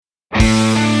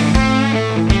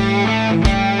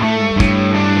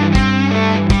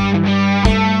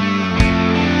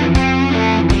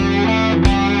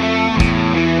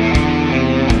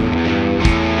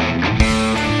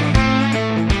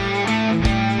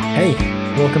Hey,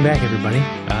 welcome back, everybody.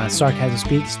 Sarcasm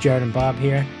Speaks, Jared and Bob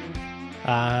here.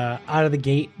 Out of the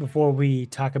gate, before we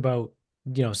talk about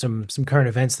some current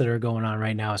events that are going on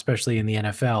right now, especially in the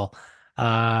NFL,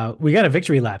 we got a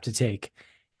victory lap to take,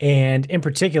 and in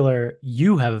particular,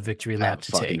 you have a victory I have lap a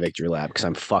to fucking take. victory lap because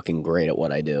I'm fucking great at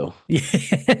what I do.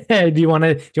 Do you want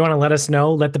to let us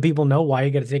know, let the people know why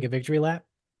you got to take a victory lap?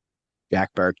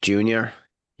 Jack Burke Jr.,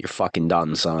 you're fucking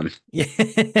done, son.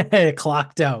 Yeah,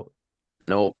 clocked out.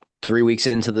 Nope. 3 weeks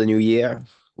into the new year,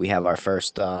 we have our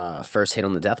first hit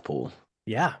on the death pool.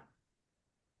 Yeah,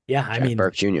 yeah. I Jack mean,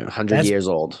 Burke Jr., 100 that's years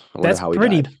old. I wonder that's how he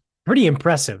died. pretty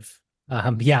impressive.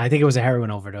 Yeah, I think it was a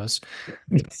heroin overdose.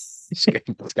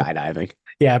 Skydiving.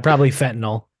 Yeah, probably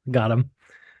fentanyl got him.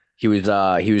 He was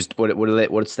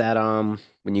what's that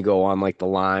when you go on like the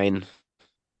line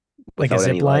Like a without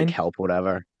any zip like line. help or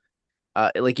whatever.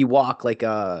 Like you walk like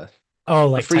Oh, a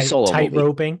like free solo tight movie.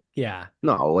 roping. Yeah.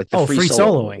 No, like the Oh, free free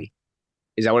solo soloing. movie.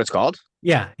 Is that what it's called?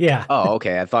 Yeah, yeah, Oh,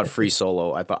 okay. I thought Free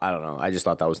Solo. I don't know. I just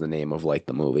thought that was the name of like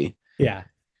the movie. yeah,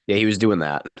 Yeah, he was doing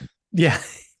that. yeah.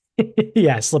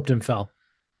 Yeah, slipped and fell.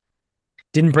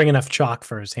 Didn't bring enough chalk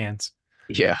for his hands.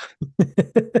 Yeah,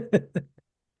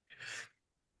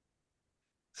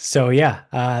 So yeah,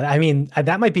 I mean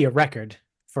that might be a record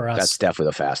for that's us definitely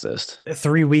the fastest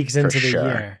 3 weeks for into the sure.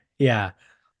 year. Yeah,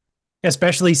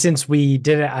 especially since we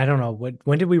did it. I don't know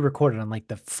when did we record it, on like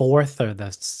the fourth or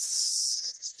the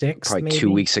sixth, Probably two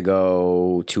maybe. weeks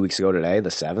ago. 2 weeks ago today, the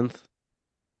 7th.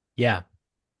 Yeah,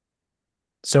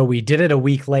 so we did it a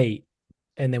week late,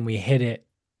 and then we hit it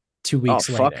two Oh weeks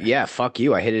fuck later. yeah, fuck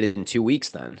you. I hit it in 2 weeks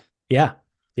then. Yeah,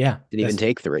 yeah, Didn't even that's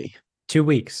take three. 2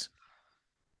 weeks.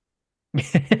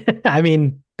 I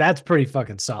mean, that's pretty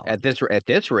fucking solid. At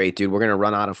this rate, dude, we're gonna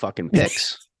run out of fucking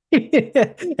picks.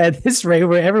 At this rate,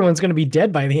 where everyone's going to be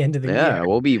dead by the end of the Yeah, year.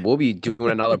 we'll be doing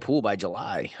another pool by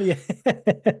July. Yeah.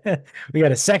 We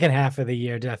got a second half of the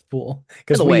year death pool By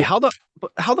because the way, we, how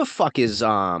the fuck is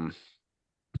God,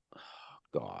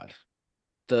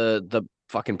 the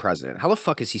fucking president? How the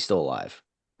fuck is he still alive?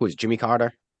 Who is it, Jimmy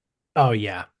Carter? oh,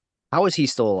 yeah. How is he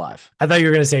still alive? I thought you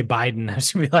were going to say Biden. I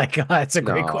was going to be like, oh, that's a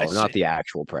great No, not question. the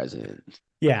actual president.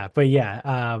 Yeah. But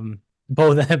yeah,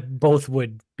 both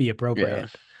would be Yeah. appropriate.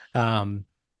 Um,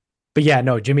 but yeah,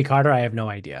 no, Jimmy Carter, I have no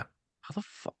idea. How the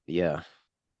fuck? Yeah.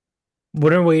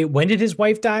 When did his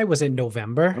wife die? Was it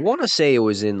November? I want to say it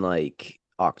was in like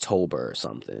October or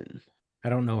something. I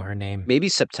don't know her name. Maybe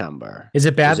September. Is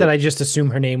it bad Was that it? I just assume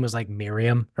her name was like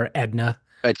Miriam or Edna?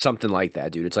 It's something like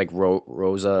that, dude. It's like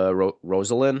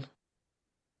Rosalind.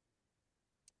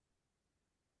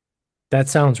 That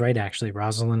sounds right, actually.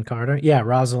 Rosalind Carter. Yeah,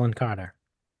 Rosalind Carter.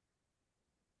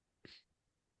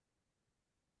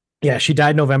 Yeah, she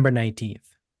died November 19th.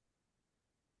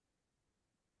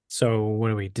 So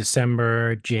what are we?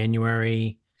 December,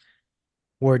 January.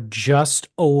 We're just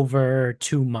over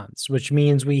 2 months, which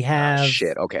means we Ah, have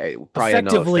shit. Okay. Probably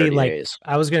another effectively, 30 like, days.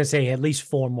 I was going to say at least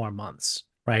 4 more months,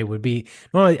 right? Would be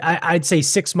normally, I'd say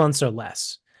 6 months or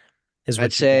less is I'd what you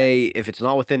get. say if it's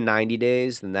not within 90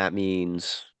 days, then that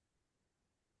means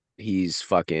he's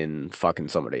fucking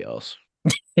somebody else.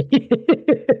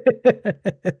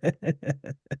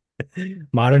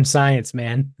 Modern science,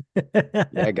 man.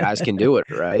 Yeah, guys can do it,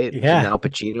 right? Didn't Yeah. Al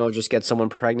Pacino just get someone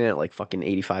pregnant at like fucking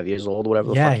 85 years old, whatever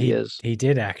the Yeah, fuck he he is? he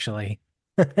did actually.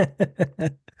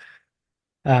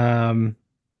 Um,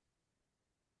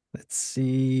 let's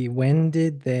see. When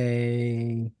did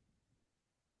they?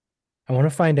 I want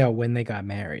to find out when they got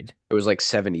married. It was like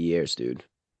 70 years, dude.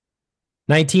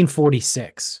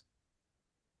 1946.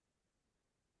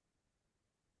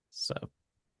 So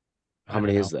How I don't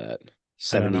many is know. that?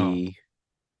 I don't know. 70,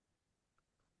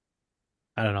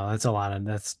 I don't know. That's a lot of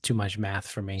that's too much math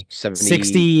for me.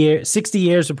 70. 60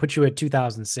 years would put you at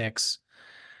 2006.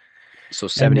 So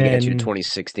And 70 gets you to then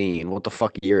 2016. What the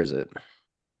fuck year is it?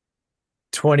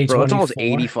 Bro, that's almost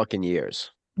 80 2024. fucking years.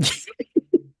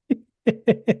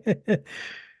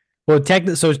 Well,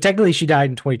 technically she died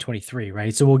in 2023,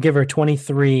 right? So we'll give her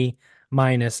 23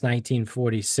 minus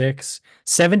 1946,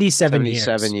 77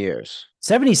 77 years. years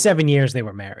 77 years they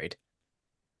were married.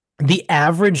 The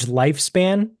average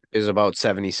lifespan is about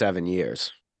 77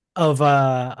 years. of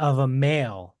a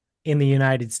male in the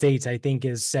United States, I think,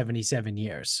 is 77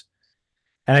 years.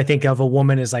 And I think of a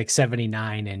woman is like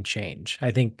 79 and change.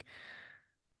 I think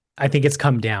it's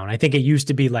come down. I think it used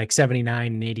to be like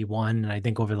 79 and 81, and I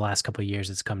think over the last couple of years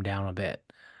it's come down a bit.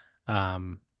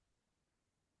 Um,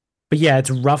 but yeah, it's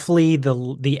roughly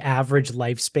the average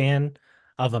lifespan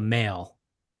of a male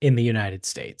in the United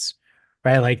States,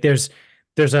 right? Like there's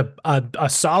a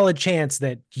solid chance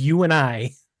that you and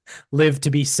I lived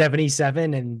to be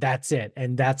 77 and that's it.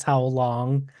 And that's how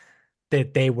long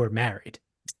that they were married.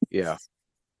 Yeah.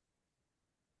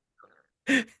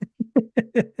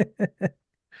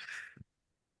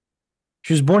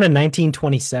 She was born in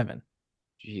 1927.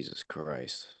 Jesus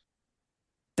Christ.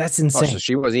 That's Oh, so insane.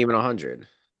 she wasn't even 100.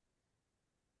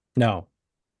 No.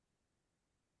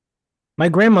 My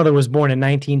grandmother was born in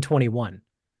 1921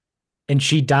 and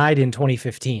she died in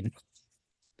 2015.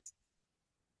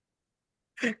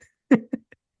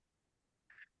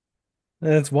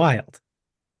 That's wild.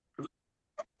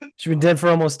 She's been dead for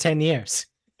almost 10 years.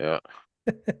 Yeah.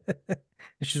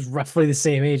 She's roughly the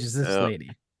same age as this Yeah. lady.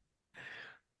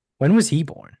 When was he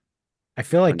born? I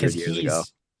feel like because 100 years ago.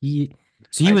 he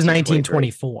so he was 1923.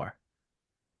 1924.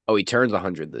 Oh, he turns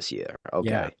 100 this year.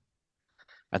 Yeah. Okay.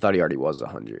 I thought he already was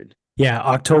 100. Yeah,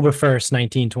 October 1st,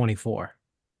 1924.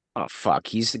 Oh, fuck.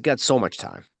 He's got so much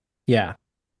time. Yeah.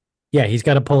 Yeah, he's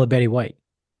got to pull a Betty White.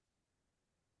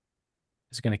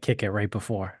 He's going to kick it right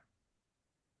before.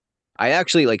 I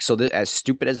actually like, so as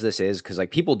stupid as this is, because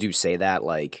like people do say that,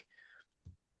 like,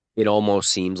 it almost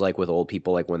seems like with old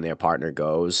people, like when their partner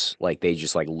goes, like they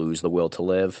just like lose the will to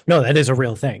live. No, that is a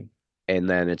real thing. And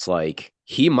then it's like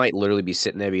he might literally be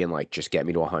sitting there being like, just get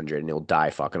me to 100 and he'll die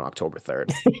fucking October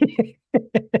 3rd.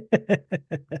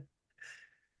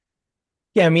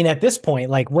 Yeah, I mean, at this point,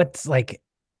 like, what's like,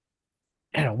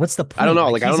 I don't know, what's the I don't point?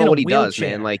 know. Like, Like, I he's don't in know a what he does, man.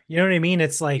 wheelchair. Like, You know what I mean?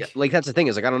 It's yeah, like, like that's the thing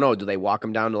is like, I don't know. Do they walk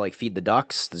him down to like feed the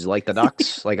ducks? Does he like the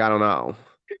ducks? Like, I don't know.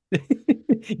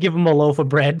 give him a loaf of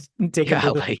bread and take him Yeah,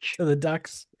 like, to the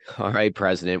ducks. all right,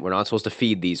 president, we're not supposed to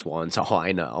feed these ones. Oh,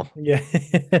 I know. Yeah.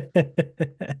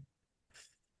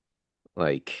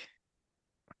 Like,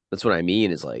 that's what I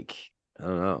mean is like, I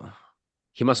don't know.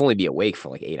 He must only be awake for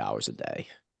like 8 hours a day.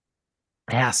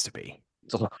 Has to be.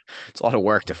 It's a lot of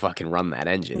work to fucking run that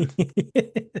engine.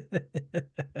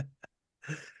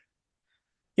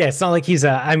 Yeah, it's not like he's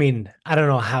a, I mean, I don't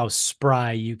know how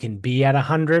spry you can be at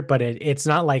 100, but it's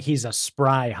not like he's a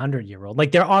spry 100-year-old.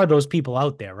 Like there are those people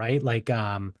out there, right? Like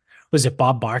was it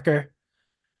Bob Barker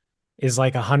is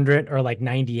like 100 or like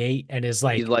 98 and is He's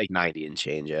like like 90 and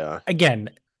change, yeah. again,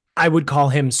 I would call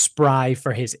him spry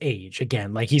for his age.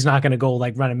 Again, like he's not going to go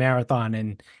like run a marathon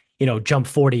and, jump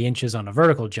 40 inches on a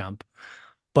vertical jump.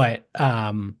 But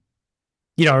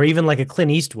or even like a Clint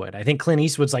Eastwood. I think Clint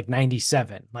Eastwood's like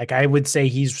 97. Like I would say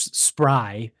he's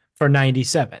spry for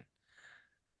 97.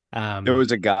 There Um,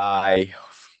 was a guy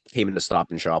came into Stop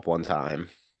and Shop one time,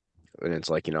 and it's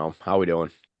like, how we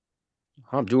doing?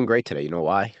 "Oh, I'm doing great today. You know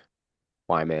why?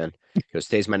 Why, man? He goes,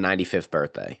 today's my 95th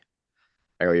birthday.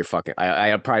 I go, you're fucking.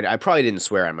 I probably didn't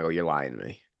swear at him. I go, you're lying to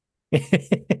me.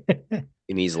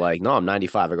 And he's like, no, I'm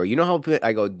 95. I go, you know how?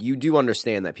 I go, you do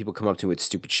understand that people come up to me with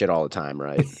stupid shit all the time,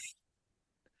 right?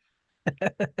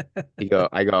 I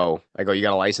go, you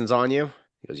got a license on you?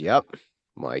 He goes, yep.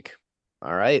 I'm like,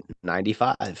 all right,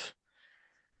 95.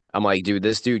 I'm like, dude,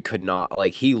 this dude could not,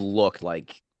 like, he looked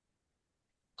like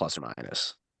plus or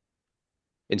minus.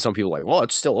 And some people are like, well,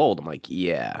 it's still old. I'm like,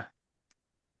 yeah,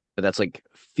 but that's like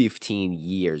 15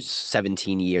 years,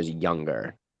 17 years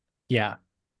younger. yeah,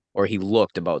 Or he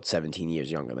looked about 17 years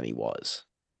younger than he was.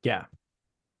 yeah,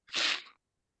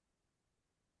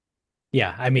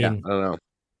 yeah. I Yeah, mean, I don't know.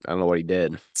 I don't know what he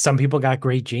did. some people got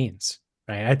great genes,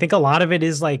 right? I think a lot of it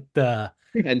is like the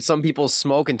And some people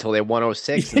smoke until they're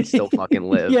 106 and still fucking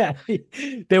live. yeah.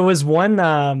 There was one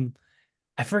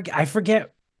I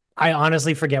forget I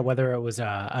honestly forget whether it was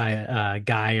a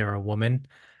guy or a woman.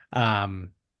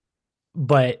 Um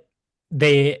but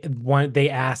they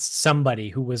asked somebody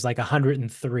who was like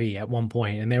 103 at one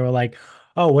point and they were like,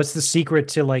 "Oh, what's the secret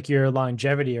to like your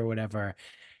longevity or whatever?"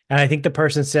 And I think the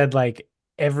person said like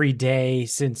every day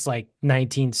since like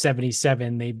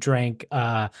 1977 they've drank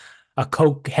a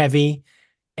Coke heavy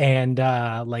and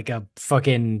like a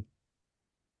fucking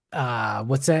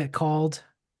what's that called?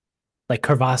 Like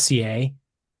Courvoisier.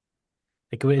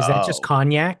 Like is that just Oh,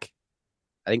 cognac?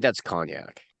 I think that's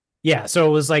cognac. Yeah, so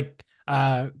it was like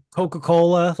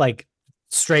Coca-Cola, like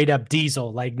straight up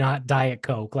diesel, like not Diet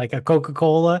Coke, like a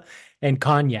Coca-Cola and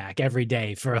cognac every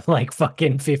day for like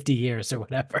fucking 50 years or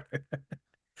whatever.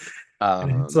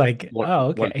 And it's like, One,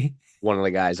 oh, one, okay. one of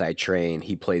the guys I train,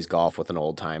 he plays golf with an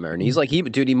old timer, and he's like,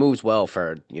 dude, he moves well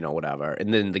for whatever.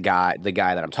 And then the guy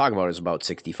that I'm talking about is about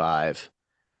 65.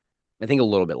 I think a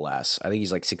little bit less. I think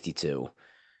he's like 62,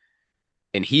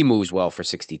 and he moves well for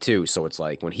 62. So it's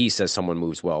like when he says someone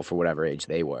moves well for whatever age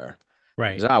they were.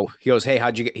 Right. He goes, hey,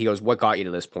 how'd you get? He goes, what got you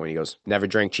to this point? He goes, never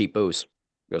drank cheap booze.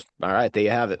 He goes, all right, there you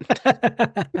have it.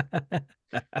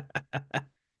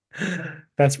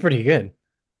 That's pretty good.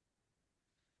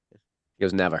 He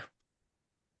goes, never.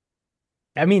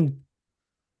 I mean,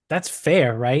 That's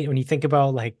fair, right? When you think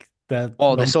about like the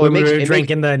Well, when so when we were it makes.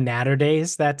 drinking the Natter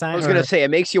days that I time, was gonna or say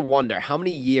it makes you wonder how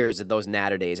many years did those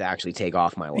Natter days actually take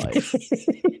off my life,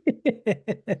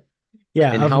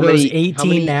 yeah, and of those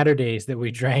 18 Natter days that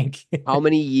we drank. how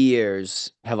many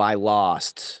years have I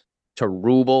lost to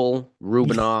Rubel,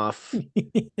 Rubinoff,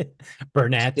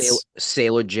 Burnett's.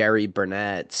 Sailor Jerry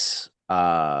Burnett's,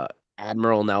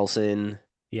 Admiral Nelson,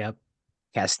 Yep.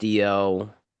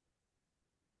 Castillo.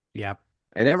 Yep.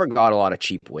 I never got a lot of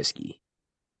cheap whiskey.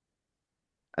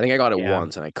 I think I got it Yeah.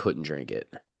 once and I couldn't drink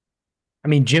it. I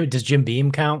mean, does Jim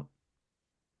Beam count?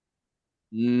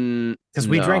 Because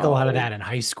we drank a lot of No, that in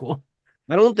high school.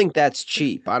 I don't think that's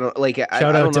cheap. I don't like. Shout I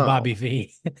out don't to Bobby know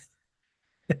V.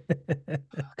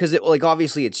 because it like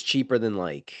obviously it's cheaper than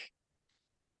like,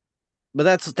 but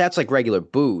that's like regular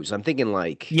booze. I'm thinking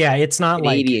like Yeah, it's not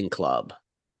like, Canadian Club,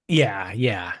 yeah,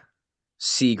 yeah,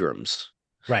 Seagram's,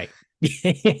 right.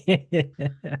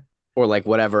 or like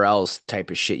whatever else type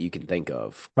of shit you can think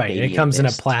of. Right. It Canadian comes in a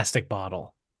Mist. plastic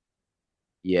bottle.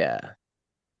 Yeah,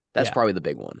 that's Yeah. probably the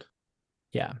big one.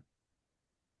 Yeah.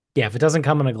 Yeah. If it doesn't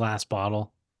come in a glass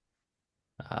bottle,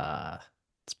 uh,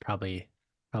 it's probably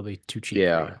too cheap for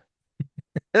Yeah, you.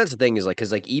 and that's the thing is like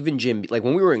because like even Jim like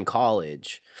when we were in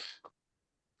college.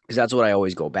 Because that's what I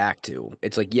always go back to.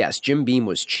 It's like, yes, Jim Beam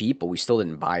was cheap, but we still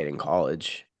didn't buy it in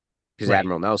college because Right.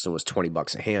 Admiral Nelson was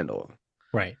 $20 a handle.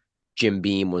 Right. Jim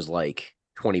Beam was like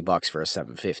 $20 for a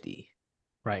 750.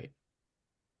 Right.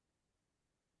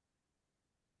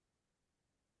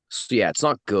 So yeah, it's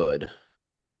not good.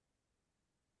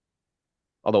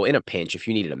 Although in a pinch, if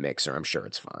you needed a mixer, I'm sure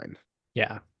it's fine.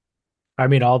 Yeah. I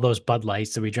mean, all those Bud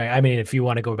Lights that we drank. I mean, if you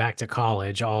want to go back to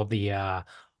college, all the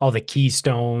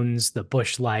Keystones, the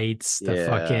Bush Lights, the Yeah.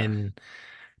 fucking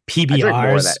I drank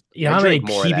more of that. PBRs. You know I how many drank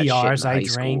more of that shit in PBRs I high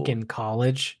drank school. in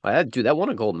college? Dude, that won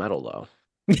a gold medal though.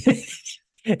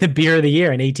 The beer of the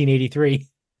year in 1883.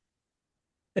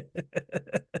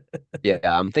 Yeah,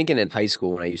 I'm thinking in high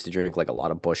school when I used to drink like a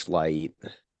lot of Bush Light.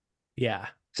 Yeah,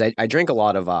 'Cause I drink a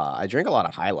lot of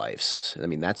High Lifes. I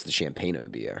mean, that's the champagne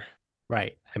of beer.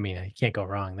 right. I mean, you can't go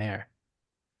wrong there.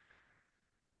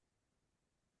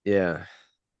 Yeah.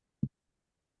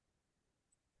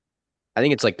 I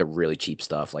think it's like the really cheap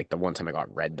stuff. Like the one time I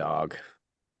got Red Dog,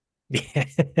 Yeah.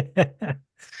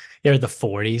 Yeah, the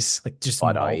 40s, like just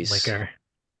Bud malt Ice. liquor,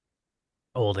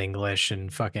 Old English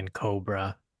and fucking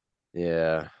Cobra,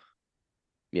 Yeah.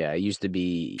 Yeah. It used to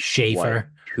be what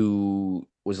Schaefer. two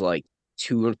was like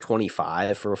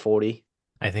 225 for a 40.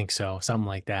 I think so, something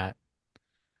like that.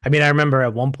 I mean, I remember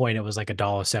at one point it was like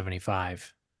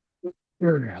 $1.75.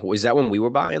 Was that when we were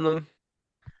buying them?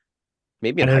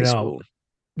 Maybe I in don't high know. school.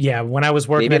 Yeah, when I was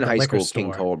working Maybe in at the high liquor school,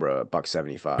 King store. Cobra, buck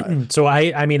 75. So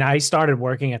I mean, I started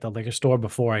working at the liquor store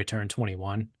before I turned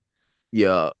 21.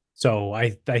 Yeah. So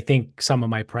I think some of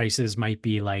my prices might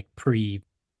be like pre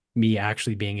me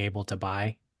actually being able to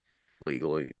buy.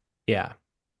 Legally. Yeah,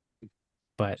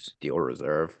 but Steel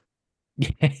Reserve.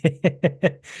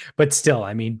 but still,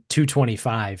 I mean,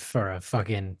 225 for a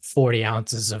fucking 40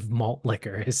 ounces of malt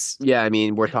liquor is Yeah. I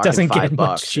mean, we're talking doesn't get five much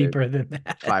bucks. cheaper than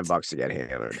Five that. bucks to get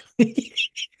hammered.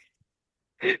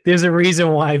 There's a reason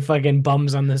why fucking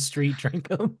bums on the street drink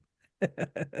them.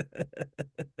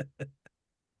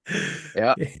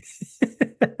 Yeah.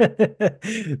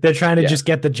 They're trying to Yeah. just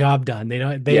get the job done. Yeah. And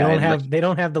like, They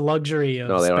don't have the luxury of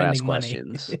no, they don't ask spending money.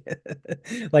 questions.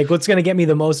 Like what's gonna get me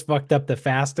the most fucked up the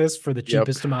fastest for the Yep.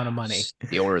 cheapest amount of money.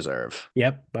 Steel Reserve.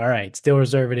 Yep. All right. Still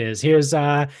reserve it is. Here's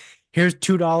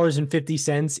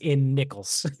 $2.50 in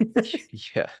nickels.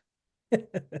 Yeah. Do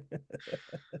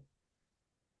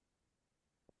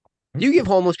you give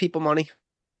homeless people money?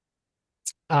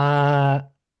 uh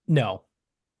no,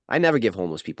 I never give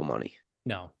homeless people money.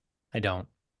 no, I don't.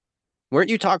 Weren't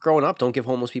you taught growing up, don't give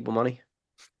homeless people money?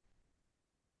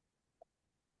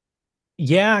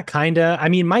 Yeah, kinda. I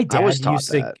mean, I was taught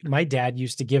that. my dad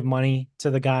used to give money to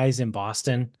the guys in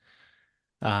Boston.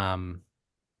 Um,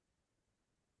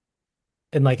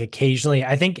 and like occasionally,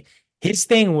 I think his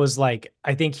thing was like,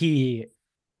 I think he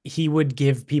would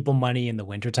give people money in the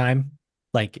wintertime,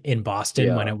 like in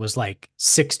Boston when Yeah. it was like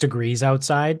 6 degrees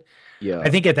outside. I Yeah.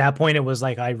 think at that point it was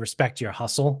like, I respect your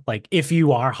hustle. Like if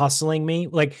you are hustling me,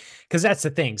 like, because that's the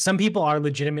thing. Some people are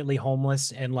legitimately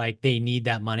homeless and like they need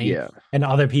that money, Yeah. and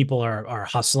other people are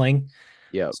hustling.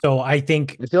 Yeah. So I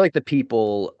think, I feel like the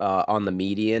people on the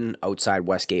median outside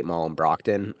Westgate Mall in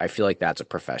Brockton, I feel like that's a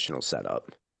professional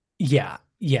setup. yeah,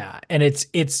 yeah. And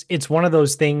it's one of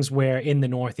those things where in the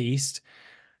Northeast,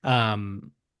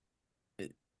 um,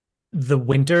 the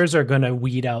winters are going to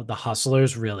weed out the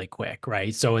hustlers really quick,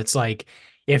 right? So it's like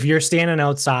If you're standing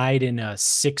outside in a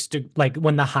like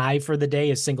when the high for the day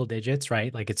is single digits,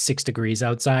 right? Like it's 6 degrees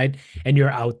outside and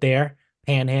you're out there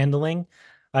panhandling,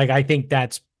 like I think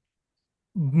that's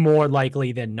more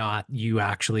likely than not you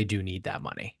actually do need that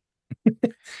money.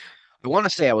 I want to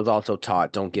say I was also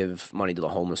taught don't give money to the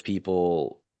homeless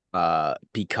people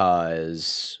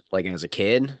because like as a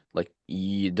kid, like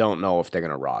you don't know if they're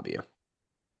gonna rob you.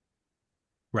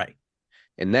 Right.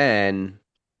 And then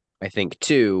I think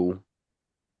too,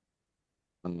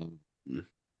 um,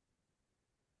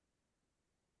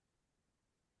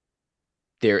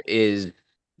 there is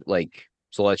like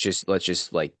so let's just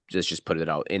put it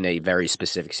out in a very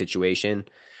specific situation.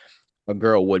 A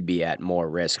girl would be at more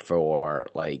risk for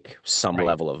like some Right.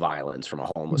 level of violence from a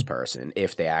homeless person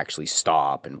if they actually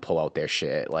stop and pull out their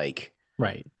shit. Like,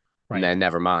 Right. and Right. then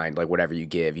never mind, like whatever you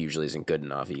give usually isn't good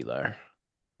enough either.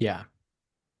 Yeah.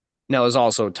 Now, there's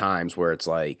also times where it's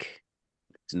like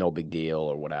it's no big deal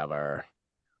or whatever.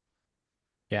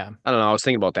 Yeah. I don't know. I was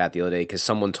thinking about that the other day because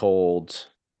someone told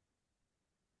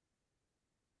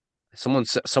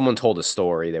a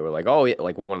story. They were like, "Oh, yeah,"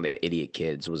 like one of the idiot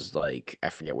kids was like, I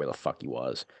forget where the fuck he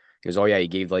was. He goes, "Oh yeah, he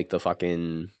gave like the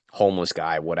fucking homeless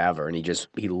guy whatever," and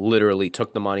he literally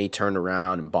took the money, turned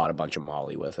around, and bought a bunch of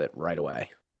Molly with it right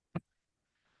away.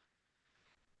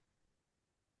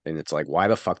 And it's like, why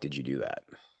the fuck did you do that?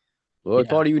 Well, I Yeah.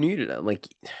 thought you needed it. I'm like,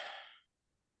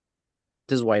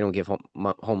 this is why you don't give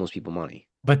homeless people money.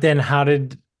 But then how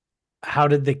did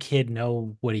the kid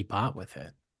know what he bought with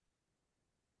it?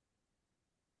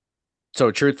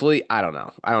 So truthfully, I don't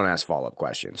know. I don't ask follow-up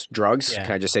questions. Drugs? Yeah.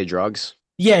 Can I just say drugs?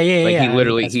 Yeah, yeah, Like he yeah. I mean,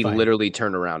 literally that's he fine. literally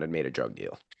turned around and made a drug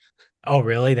deal. Oh,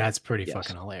 really? That's pretty Yes.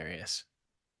 fucking hilarious.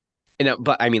 And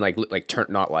but I mean like turn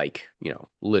not like,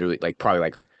 literally like probably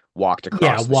like walked Yeah,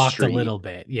 across the walked a street, little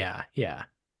bit. Yeah, yeah.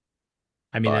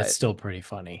 I mean, that's but still pretty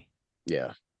funny.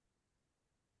 yeah.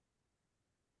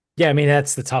 Yeah, I mean,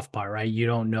 that's the tough part, right? You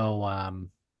don't know.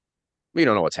 We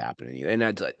don't know what's happening either. And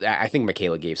I think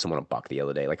Michaela gave someone a buck the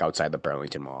other day, like outside the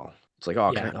Burlington Mall. It's like,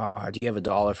 oh, Yeah. do you have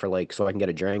 $1 for like so I can get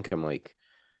a drink? I'm like,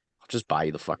 I'll just buy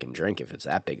you the fucking drink if it's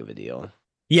that big of a deal.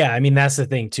 Yeah, I mean, that's the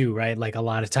thing too, right? Like a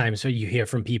lot of times what you hear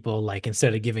from people, like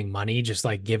instead of giving money, just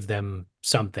like give them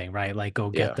something, right? Like go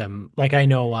get Yeah. them. Like I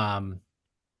know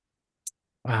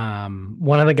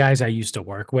one of the guys I used to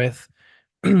work with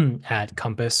at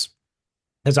Compass,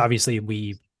 because obviously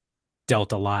we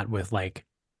dealt a lot with like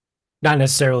not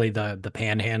necessarily the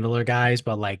panhandler guys,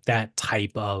 but like that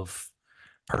type of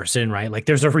person, right? Like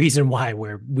there's a reason why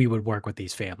we would work with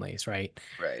these families, right?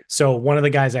 Right. So one of the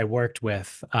guys I worked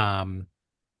with,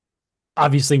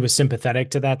 obviously was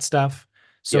sympathetic to that stuff.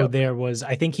 So Yep. there was,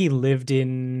 I think he lived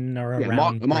in or Yeah.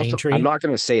 around I'm Braintree. not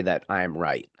gonna say that I'm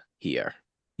right here.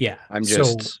 Yeah. I'm So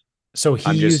just so he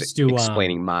I'm just used to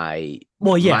explaining my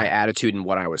well, my yeah, attitude and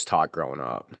what I was taught growing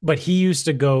up. but he used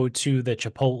to go to the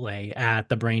Chipotle at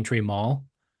the Braintree Mall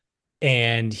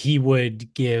and he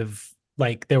would give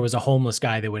like there was a homeless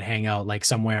guy that would hang out like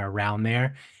somewhere around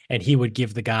there and he would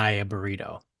give the guy a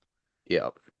burrito.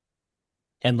 Yep.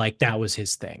 And like that was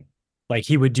his thing. Like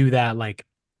he would do that like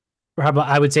probably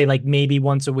I would say like maybe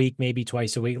once a week, maybe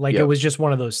twice a week. Like it Yep. was just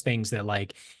one of those things that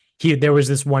like there was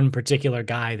this one particular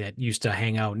guy that used to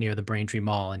hang out near the Braintree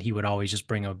Mall and he would always just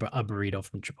bring a burrito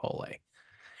from Chipotle.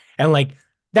 And like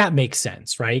that makes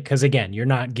sense, right? Because again, you're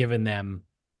not giving them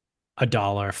a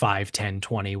dollar, 5, 10,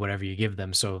 20, whatever you give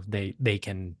them, so they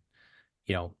can,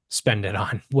 spend it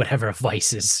on whatever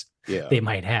vices Yeah. they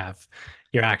might have.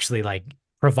 You're actually like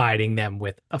providing them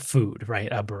with a food, right?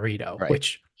 A burrito, Right.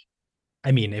 which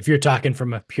I mean, if you're talking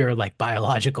from a pure like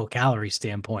biological calorie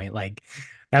standpoint, like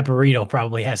that burrito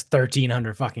probably has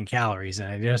 1,300 fucking calories.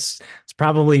 And it's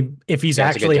probably, if he's Yeah,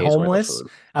 it's a good actually day's worth of homeless,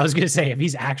 food. I was going to say, if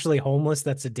he's actually homeless,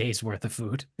 that's a day's worth of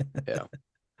food. Yeah.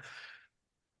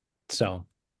 So,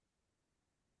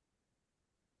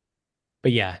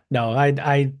 but yeah, no,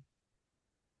 I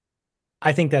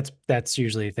think that's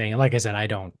usually a thing. And like I said, I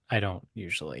don't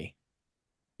usually,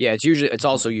 Yeah, it's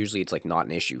also usually it's like not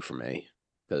an issue for me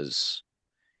because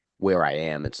where I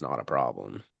am, it's not a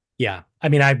problem. yeah. I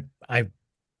mean, I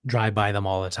drive by them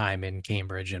all the time in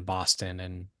Cambridge and Boston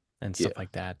and stuff Yeah.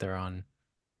 like that. They're on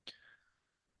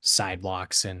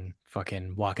sidewalks and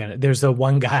fucking walking. There's the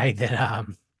one guy that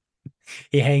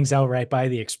he hangs out right by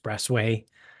the expressway,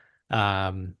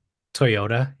 um,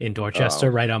 Toyota in Dorchester,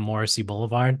 Oh, right on Morrissey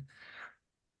Boulevard.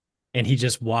 And he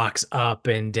just walks up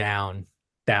and down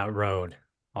that road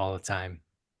all the time.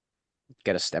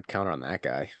 get a step counter on that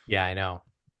guy. Yeah, I know.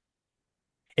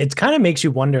 It kind of makes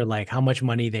you wonder like how much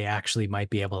money they actually might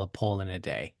be able to pull in a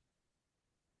day.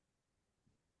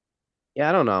 Yeah,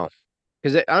 I don't know.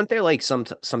 Because aren't there like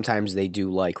sometimes they do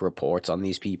like reports on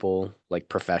these people, like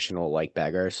professional like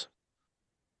beggars,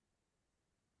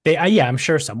 They, yeah, I'm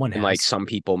sure someone and like has. some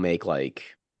people make like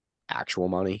actual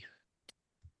money.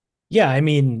 Yeah, I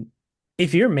mean,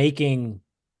 if you're making,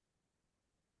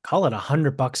 call it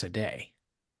 $100 a day,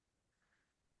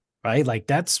 right? Like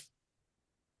that's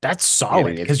Yeah, I solid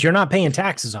mean because you're not paying if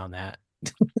taxes on that.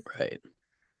 right,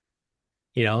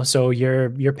 So you're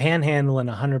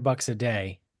panhandling $100 a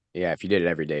day. yeah, if you did it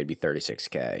every day, it'd be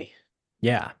 36K.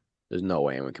 Yeah, There's no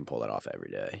way anyone can pull that off every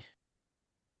day.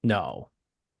 no.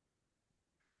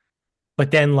 But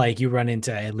then like you run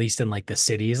into, at least in like the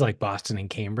cities like Boston and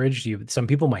Cambridge, you some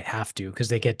people might have to because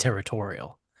they get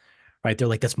territorial, right? They're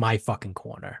like, that's my fucking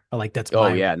corner. Or like Oh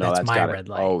yeah, no, that's that's my got it. red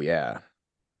light. Oh yeah,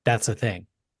 That's the thing.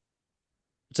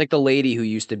 it's like the lady who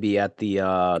used to be at the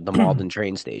Malden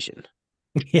train station.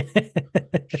 Yeah.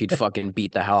 She'd fucking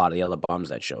beat the hell out of the other bums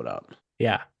that showed up.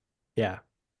 Yeah. Yeah.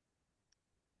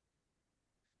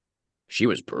 She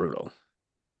was brutal.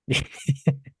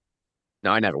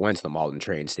 Now I never went to the Malden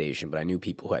train station, but I knew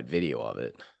people who had video of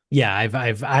it. Yeah,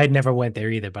 I never went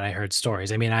there either, but I heard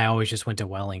stories. I mean, I always just went to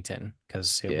Wellington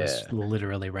because it was Yeah,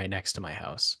 literally right next to my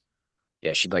house.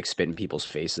 yeah, she'd like spit in people's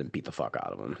faces and beat the fuck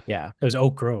out of them. Yeah, it was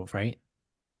Oak Grove, right?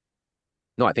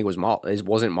 No, I think it was Malden. It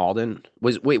wasn't Malden.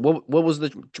 Was wait, what was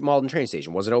the Malden train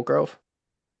station? Was it Oak Grove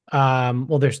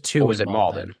Well, there's or two was in it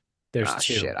Malden? Malden. There's Ah,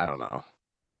 shit, two. I don't know.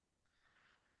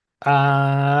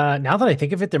 Now that I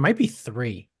think of it, there might be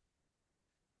three.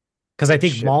 Because I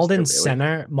think Shit, was there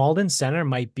really? Malden Center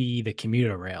might be the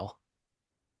commuter rail.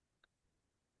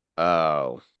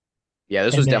 Oh, yeah,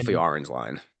 this And was definitely then Orange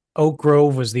Line. Oak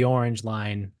Grove was the orange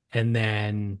line. And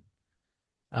then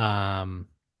um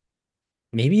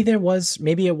maybe it was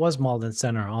Malden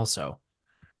Center also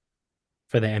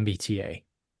for the MBTA.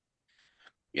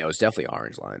 Yeah, it was definitely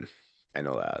Orange Line. I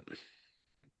know that.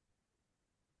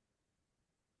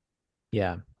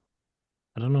 Yeah.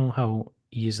 I don't know how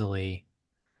easily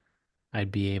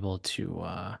I'd be able to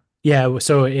yeah,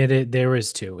 so there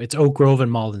is two. It's Oak Grove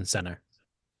and Malden Center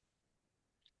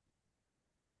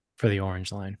for the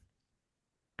orange line.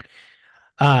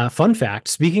 Fun fact,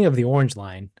 speaking of the orange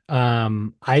line,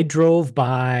 I drove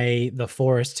by the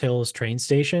Forest Hills train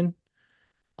station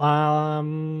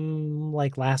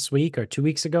like last week or 2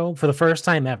 weeks ago for the first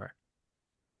time ever.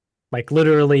 Like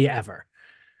literally ever.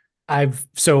 I've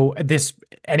so this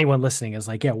anyone listening is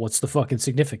like, yeah, what's the fucking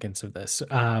significance of this?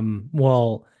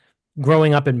 Well,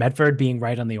 growing up in Medford, being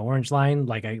right on the Orange Line,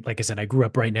 like I said, I grew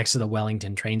up right next to the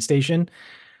Wellington train station.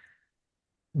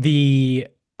 The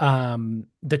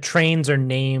the trains are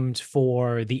named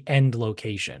for the end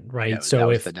location, right? Yeah, that So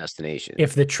was the destination.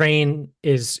 if the train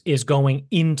is going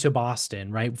into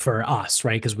Boston, right, for us,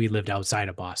 right, because we lived outside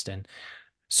of Boston.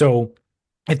 So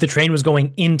if the train was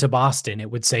going into Boston,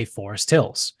 it would say Forest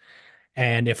Hills.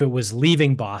 And if it was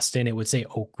leaving Boston, it would say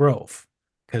Oak Grove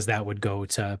because that would go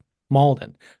to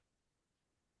Malden.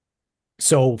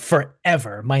 So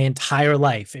forever, my entire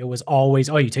life, it was always,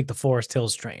 oh, you take the Forest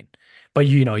Hills train. But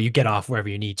you get off wherever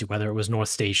you need to, whether it was North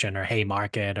Station or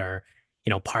Haymarket or,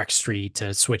 Park Street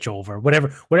to switch over,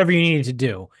 whatever you needed to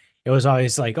do. It was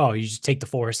always like, oh, you just take the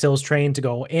Forest Hills train to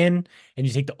go in and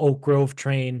you take the Oak Grove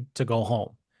train to go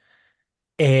home.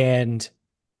 And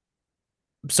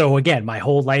so again, my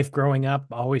whole life growing up,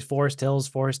 always Forest Hills.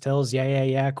 Yeah, yeah,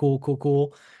 yeah. Cool, cool,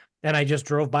 cool. And I just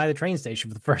drove by the train station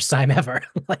for the first time ever,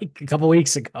 like a couple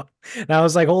weeks ago. And I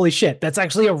was like, holy shit, that's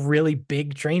actually a really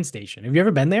big train station. Have you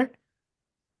ever been there?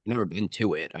 Never been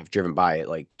to it. I've driven by it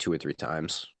like 2 or 3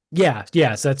 times. Yeah,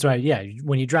 yeah. So that's right. Yeah.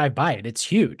 When you drive by it, it's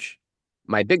huge.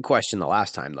 My big question the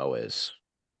last time though is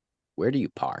where do you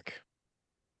park?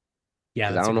 Yeah,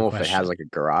 Because I that's a don't good know if it has question. like a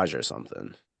garage or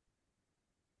something.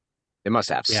 It must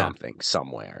have Yeah, something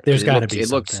somewhere. there's got to be It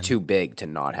looks something. too big to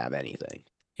not have anything.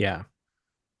 Yeah,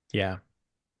 yeah.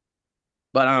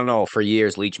 But I don't know. For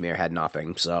years, Leechmere had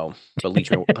nothing. So, but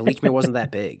Leechmere wasn't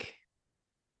that big.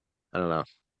 I don't know.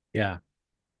 Yeah.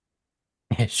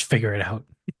 Just figure it out.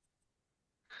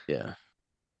 Yeah.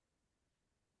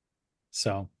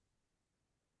 So,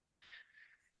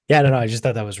 yeah, I don't know. I just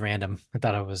thought that was random. I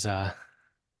thought it was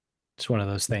just one of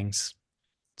those things.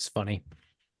 It's funny.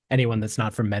 Anyone that's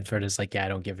not from Medford is like, yeah, I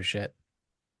don't give a shit.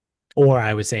 Or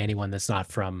I would say anyone that's not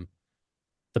from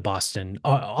the Boston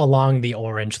along the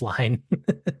Orange Line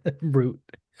route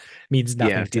means Yeah.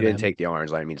 nothing If you to didn't them. take the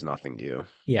orange line, it means nothing to you.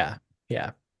 Yeah,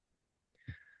 yeah.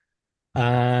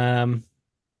 Um,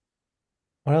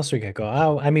 what else we got go?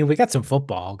 Oh, I mean, we got some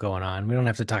football going on. We don't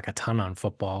have to talk a ton on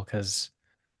football because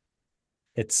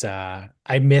it's I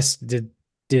missed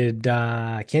did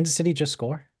Kansas City just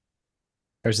score?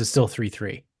 Or is it still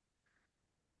 3-3?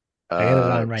 I got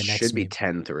it on right next Should to be me.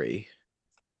 10-3.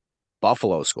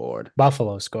 Buffalo scored.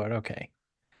 Buffalo scored. Okay.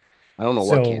 I don't know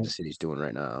what So Kansas City's doing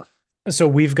right now. so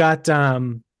we've got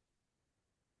the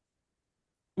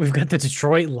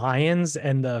Detroit Lions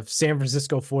and the San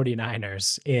Francisco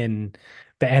 49ers in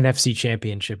the NFC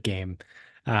Championship game.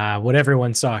 What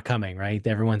everyone saw coming, right?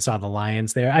 Everyone saw the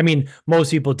Lions there. I mean,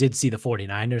 most people did see the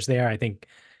 49ers there. I think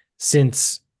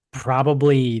since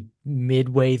probably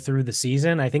midway through the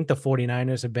season, I think the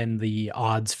 49ers have been the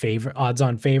odds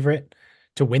on favorite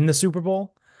to win the Super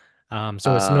Bowl.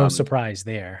 So it's no Um, surprise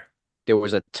there. there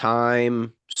was a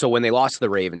time, so when they lost to the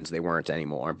Ravens, they weren't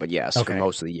anymore. But yes, for Okay.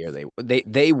 most of the year,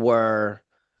 they were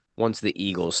once the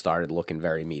Eagles started looking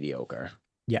very mediocre.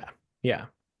 Yeah. Yeah.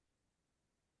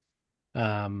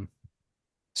 Um,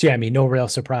 So yeah, I mean, no real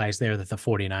surprise there that the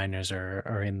 49ers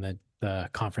are in the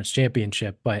conference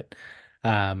championship, but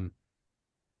um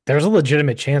there's a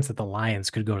legitimate chance that the Lions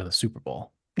could go to the Super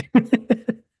Bowl.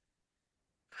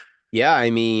 Yeah, I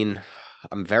mean,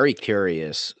 I'm very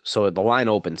curious. So the line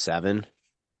opened 7.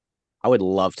 I would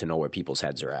love to know where people's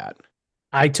heads are at.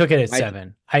 I took it at I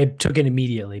 7. I took it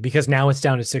immediately because now it's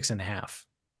down to 6.5.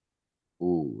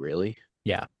 Ooh, really?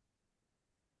 Yeah,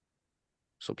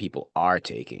 So people are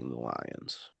taking the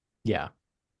Lions, yeah,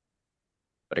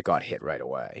 but it got hit right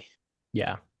away.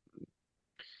 yeah.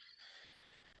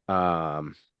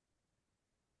 Um,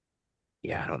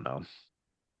 yeah, I don't know.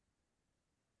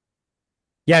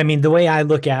 Yeah, I mean, the way I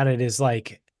look at it is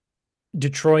like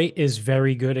Detroit is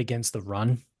very good against the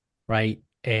run, right?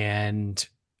 And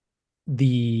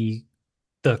the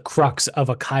the crux of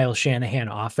a Kyle Shanahan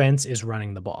offense is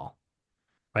running the ball,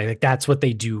 right? Like that's what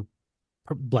they do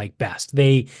like best.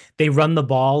 They run the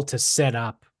ball to set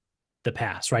up the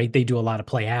pass, right? They do a lot of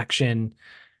play action.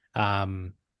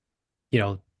 Um,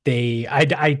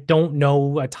 I don't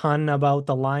know a ton about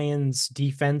the Lions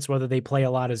defense, whether they play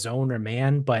a lot of zone or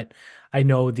man, but I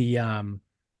know with the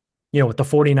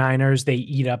 49ers, they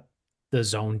eat up the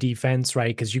zone defense, right?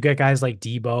 Because you get guys like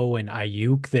Debo and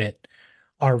Ayuk that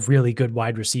are really good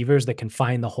wide receivers that can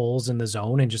find the holes in the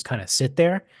zone and just kind of sit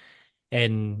there.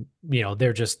 And,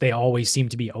 they always seem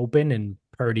to be open and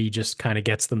Purdy just kind of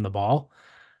gets them the ball.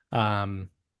 Um,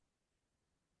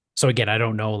 so again, I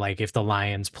don't know like if the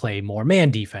Lions play more man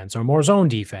defense or more zone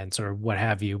defense or what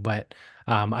have you, but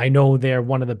I know they're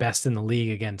one of the best in the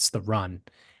league against the run,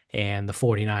 and the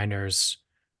 49ers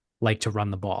like to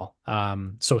run the ball.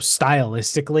 So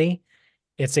stylistically,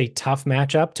 it's a tough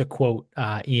matchup to quote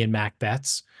Ian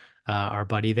MacBets, our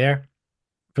buddy there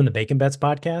from the Bacon Bets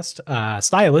podcast.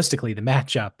 Stylistically, the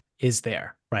matchup is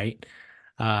there, right?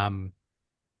 Um,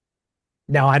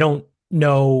 Now, I don't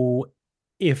know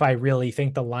if I really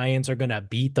think the Lions are going to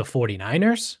beat the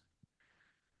 49ers,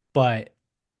 but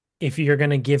if you're going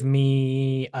to give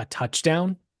me a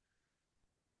touchdown,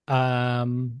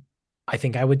 um, I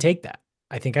think I would take that.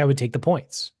 I think I would take the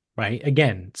points, right?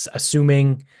 Again,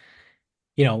 assuming,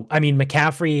 I mean,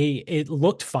 McCaffrey, it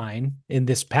looked fine in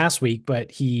this past week,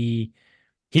 but he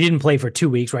didn't play for 2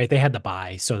 weeks, right? They had the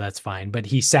bye, so that's fine. But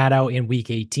he sat out in week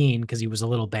 18 because he was a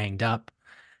little banged up.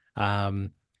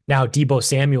 Um, Now Debo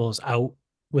Samuel's out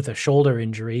with a shoulder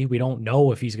injury. We don't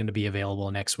know if he's going to be available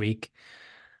next week.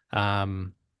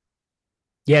 Um,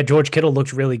 yeah, George Kittle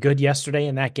looked really good yesterday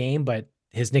in that game, but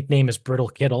his nickname is Brittle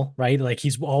Kittle, right? Like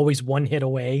he's always one hit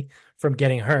away from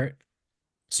getting hurt.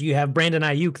 So you have Brandon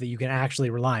Ayuk that you can actually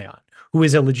rely on, who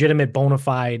is a legitimate, bona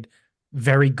fide,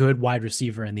 very good wide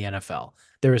receiver in the NFL.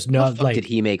 There is How no the fuck did like,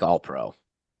 he make All Pro?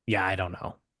 yeah, I don't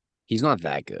know. He's not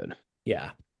that good.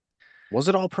 Yeah. Was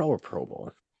it All Pro or Pro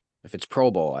Bowl? If it's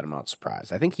Pro Bowl, I'm not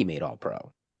surprised. I think he made All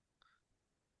Pro.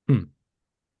 Hmm.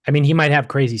 I mean, he might have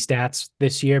crazy stats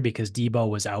this year because Debo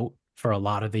was out for a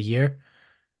lot of the year.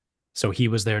 So he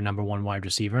was their number one wide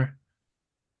receiver.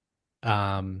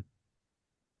 Um,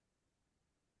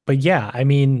 but yeah, I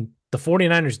mean, the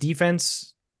 49ers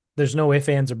defense, there's no ifs,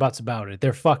 ands, or buts about it.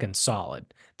 They're fucking solid.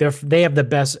 They have the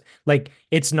best, like,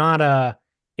 it's not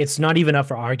even up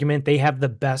for argument. They have the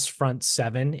best front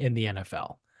seven in the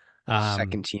NFL. Um,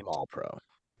 Second team All Pro.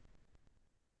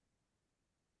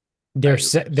 their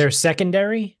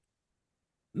secondary,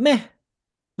 meh,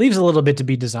 leaves a little bit to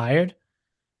be desired,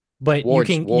 but Ward's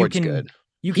good.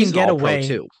 you He's can an get All Pro away.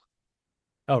 too.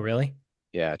 Oh, really?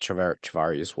 Yeah,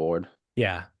 Travarius Ward.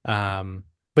 Yeah.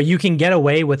 But you can get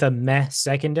away with a meh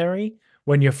secondary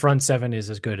when your front seven is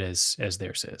as good as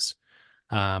theirs is.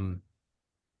 Um,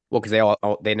 Well, because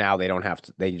they don't have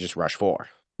to. They just rush 4.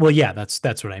 well, yeah, that's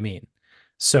what I mean.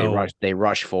 So They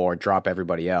rush 4, drop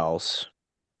everybody else.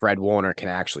 Fred Warner can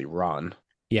actually run.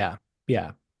 yeah,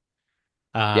 yeah.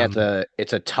 Yeah, Um,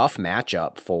 it's a tough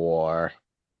matchup for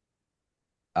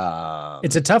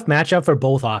It's a tough matchup for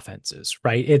both offenses,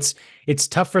 right? It's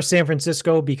tough for San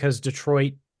Francisco because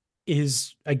Detroit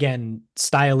is, again,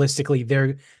 stylistically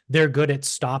they're good at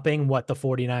stopping what the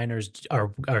 49ers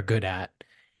are good at.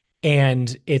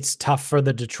 And it's tough for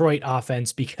the Detroit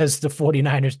offense because the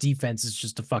 49ers defense is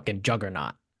just a fucking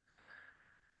juggernaut.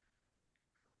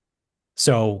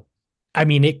 So, I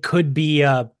mean, it could be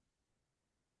a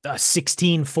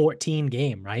 16-14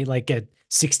 game, right? Like a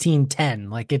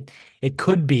 16-10. Like it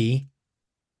could be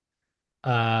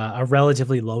a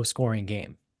relatively low scoring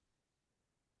game.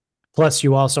 Plus,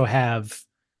 you also have,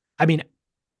 I mean,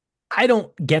 I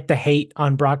don't get the hate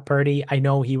on Brock Purdy. I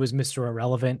know he was Mr.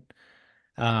 Irrelevant.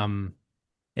 Um,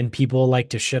 and people like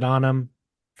to shit on him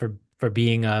for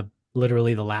being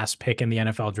literally the last pick in the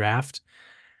NFL draft.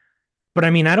 But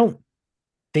I mean, I don't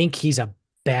think he's a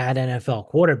bad NFL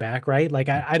quarterback, right? Like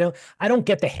I don't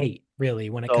get the hate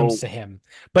really when it comes So to him.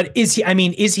 But is he, I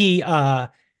mean, is he a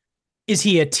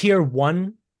tier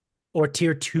 1 or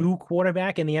tier 2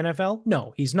 quarterback in the NFL?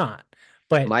 No, he's not.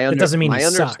 But that doesn't mean he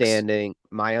sucks.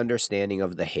 my understanding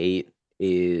of the hate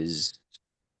is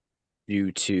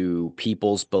due to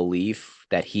people's belief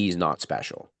that he's not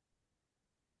special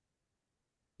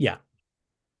Yeah,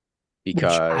 which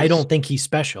I because don't think he's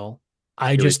special.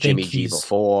 I it was just think Jimmy G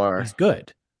before. he's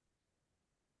good.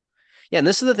 Yeah, and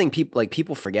this is the thing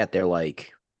people forget. They're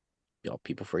like,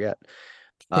 people forget.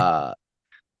 Uh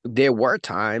there were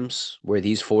times where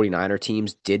these 49er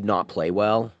teams did not play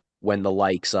well when the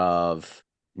likes of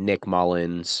Nick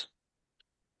Mullins,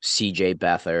 CJ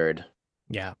Beathard.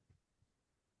 Yeah.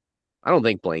 I don't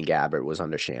think Blaine Gabbert was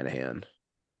under Shanahan.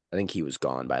 I think he was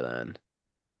gone by then.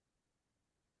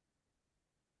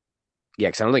 Yeah,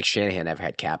 because I don't think Shanahan ever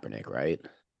had Kaepernick, right?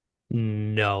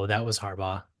 No, that was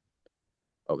Harbaugh.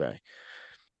 Okay.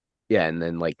 Yeah, and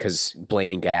then like because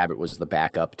Blaine Gabbert was the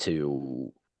backup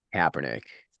to Kaepernick.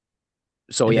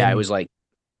 So And yeah, then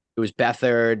it was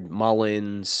Beathard,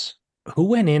 Mullins, who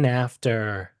went in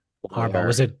after Harbaugh? Blair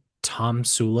Was it Tom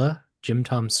Sula? Jim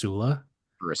Tom Sula?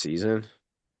 for a season.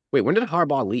 Wait, when did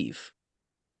Harbaugh leave?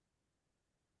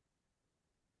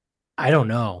 I don't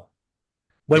know.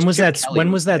 Because Chip Kelly When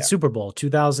was was that there. Super Bowl?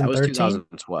 That was 2013?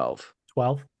 2012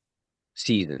 12?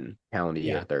 season, calendar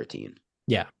year Yeah. 13.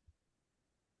 Yeah.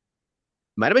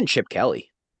 Might have been Chip Kelly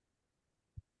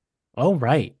Oh,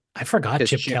 right. I forgot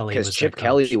Chip Kelly because was their Chip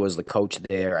Kelly coach. was the coach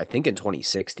there. I think in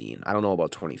 2016. I don't know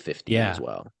about 2015 as Yeah.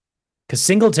 well. Because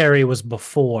Singletary was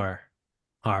before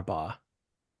Harbaugh.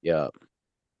 Yeah.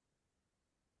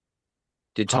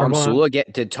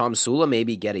 Harbaugh, Did Tom Sula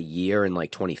maybe get a year in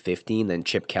like 2015, then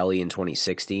Chip Kelly in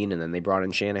 2016, and then they brought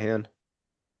in Shanahan?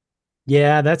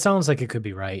 yeah, that sounds like it could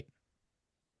be right.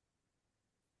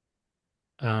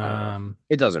 I don't know. Um,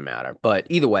 It doesn't matter. But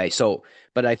either way,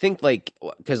 but I think like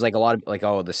because like a lot of like,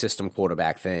 oh, the system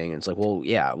quarterback thing, and it's like, well,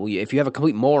 yeah, well, if you have a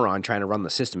complete moron trying to run the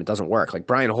system, it doesn't work. Like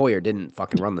Brian Hoyer didn't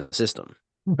fucking run the system.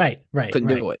 right, right, Couldn't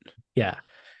right. do it. Yeah.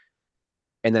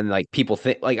 And then like people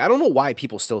think like I don't know why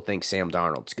people still think Sam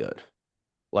Darnold's good.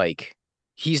 Like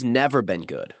he's never been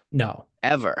good. No.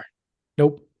 Ever.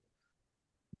 Nope.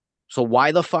 So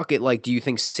why the fuck it like do you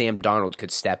think Sam Darnold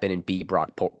could step in and beat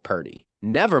Brock Purdy?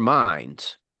 Never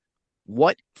mind.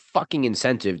 What fucking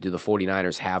incentive do the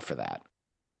 49ers have for that?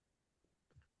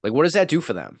 Like what does that do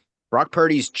for them? Brock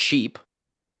Purdy's cheap.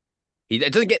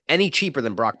 It doesn't get any cheaper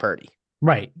than Brock Purdy.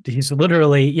 Right. He's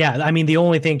literally, yeah. I mean, the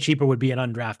only thing cheaper would be an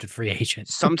undrafted free agent.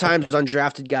 Sometimes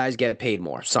undrafted guys get paid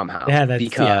more somehow Yeah, that's yeah.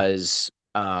 because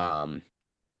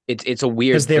it's a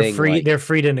weird Because thing they're like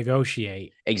free to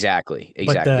negotiate. exactly, But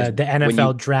exactly. the When NFL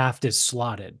you draft is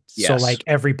slotted. So yes, like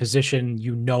every position,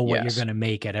 you know what you're yes. gonna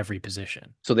make at every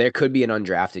position. So there could be an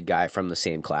undrafted guy from the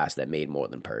same class that made more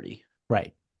than Purdy.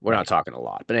 Right. We're not Right. talking a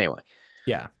lot, but anyway,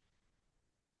 Yeah.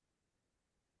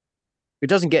 it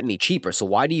doesn't get any cheaper. So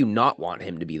why do you not want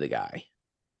him to be the guy?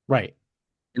 Right.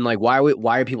 And like, why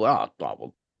are people? Well,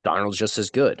 Darnold's just as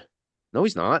good. No,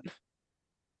 he's not.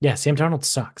 Yeah. Sam Darnold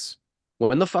sucks.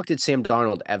 When the fuck did Sam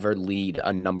Darnold ever lead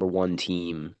a number one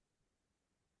team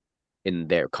in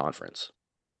their conference?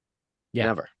 Yeah.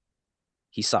 Never.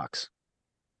 He sucks.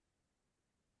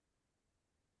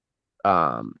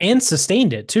 And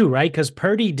sustained it too, right? Because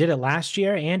Purdy did it last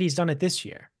year and he's done it this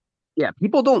year. Yeah,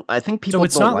 people don't. I think So people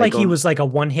it's don't not like like he him. was like a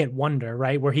one-hit wonder,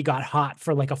 right? Where he got hot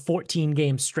for like a 14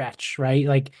 game stretch, right?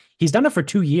 Like he's done it for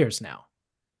 2 years now.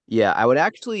 Yeah, I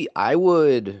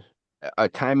would. A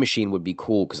time machine would be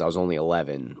cool because I was only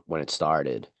 11 when it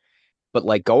started. But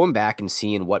like going back and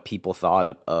seeing what people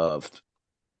thought of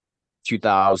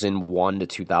 2001 to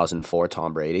 2004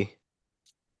 Tom Brady,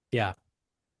 Yeah.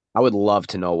 I would love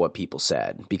to know what people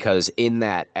said because in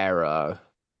that era,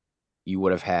 you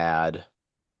would have had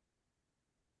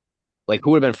Like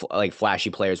who would have been like flashy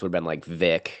players would have been like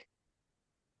Vic,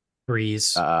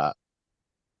 Breeze, uh,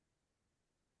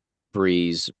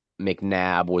 Breeze,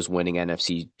 McNabb was winning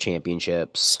NFC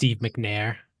championships. Steve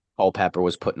McNair. Culpepper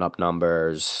was putting up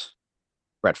numbers.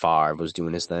 Brett Favre was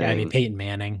doing his Yeah, I mean thing. Peyton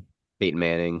Manning. Peyton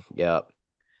Manning, yep.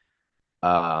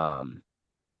 Um,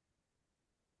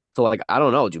 so like I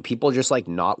don't know, do people just like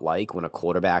not like when a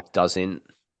quarterback doesn't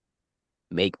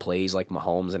make plays like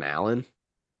Mahomes and Allen?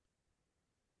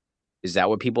 Is that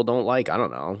what people don't like? I don't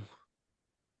know.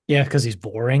 Yeah, because he's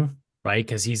boring, right?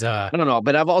 Because I don't know,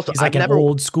 but he's like an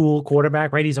old school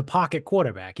quarterback, right? He's a pocket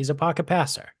quarterback. He's a pocket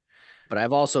passer.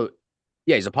 I've also,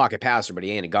 yeah, he's a pocket passer, but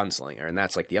he ain't a gunslinger, and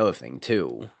that's like the other thing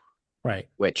too. Right.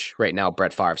 Which right now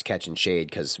Brett Favre's catching shade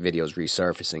because videos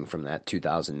resurfacing from that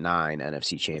 2009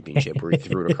 NFC Championship where he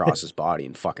threw it across his body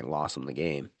and fucking lost him the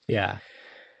game. Yeah.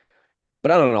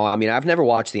 But I don't know. I mean, I've never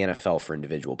watched the NFL for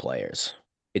individual players.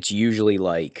 It's usually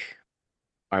like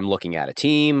I'm looking at a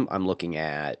team, I'm looking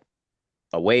at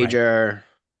a Right. wager,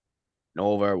 an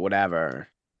over, whatever.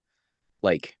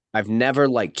 Like I've never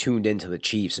like tuned into the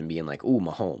Chiefs and being like, "Ooh,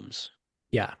 Mahomes."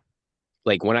 Yeah.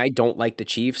 Like when I don't like the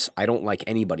Chiefs, I don't like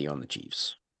anybody on the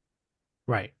Chiefs.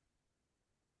 Right.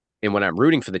 And when I'm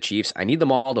rooting for the Chiefs, I need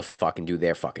them all to fucking do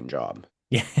their fucking job.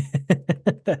 Yeah.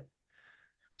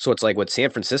 So it's like with San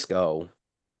Francisco,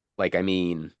 like I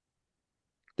mean,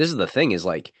 this is the thing is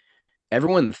like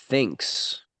everyone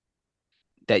thinks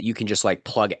that you can just like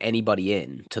plug anybody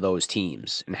in to those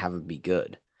teams and have them be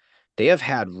good. They have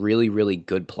had really, really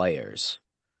good players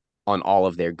on all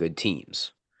of their good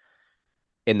teams.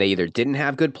 And they either didn't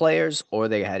have good players or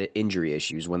they had injury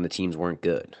issues when the teams weren't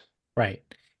good. Right.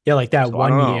 Yeah, like that So I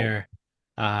one don't know. year.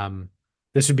 Um,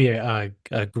 this would be a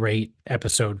great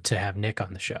episode to have Nick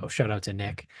on the show. Shout out to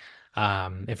Nick.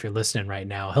 If you're listening right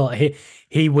now,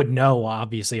 he would know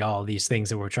obviously all of these things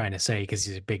that we're trying to say because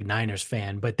he's a big Niners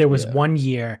fan. But there was Yeah. one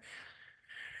year,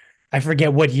 I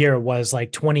forget what year it was,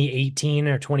 like 2018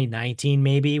 or 2019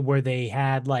 maybe, where they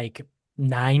had like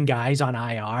 9 guys on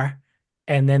IR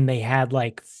and then they had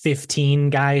like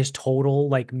 15 guys total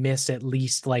like miss at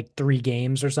least like 3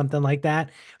 games or something like that.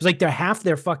 It was like half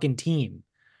their fucking team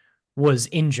was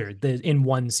injured in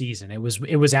one season. It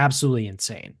was absolutely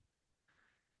insane.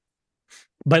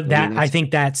 But I mean, I it's,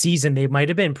 think that season they might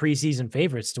have been preseason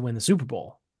favorites to win the Super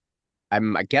Bowl.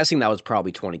 I'm guessing that was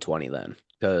probably 2020 then,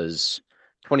 because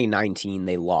 2019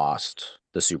 they lost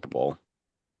the Super Bowl.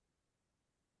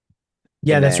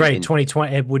 Yeah, And that's then right. in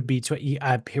 2020, it would be,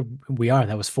 here we are.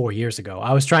 That was 4 years ago.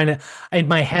 I was trying to, in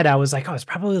my head, I was like, oh, it's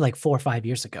probably like 4 or 5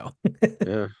 years ago.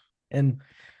 yeah. And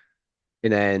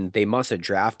And then they must have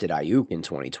drafted Ayuk in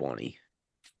 2020.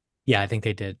 yeah, I think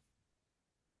they did.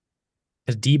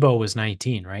 Because Debo was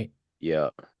 19, right? Yeah.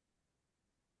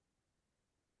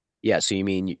 Yeah, so you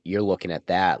mean you're looking at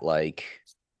that like,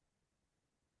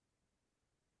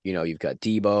 you've got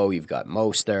Debo, you've got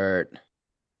Mostert,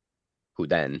 who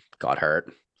then got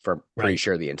hurt for pretty Right.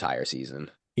 sure the entire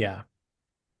season. Yeah.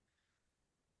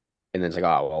 And then it's like,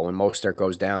 oh, well, when Mostert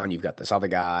goes down, you've got this other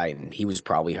guy, and he was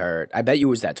probably hurt. I bet you it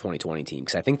was that 2020 team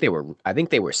because I think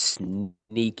they were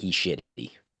sneaky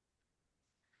shitty,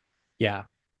 Yeah.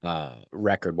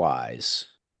 record wise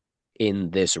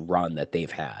in this run that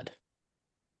they've had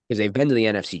because they've been to the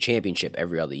NFC Championship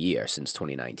every other year since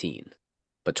 2019,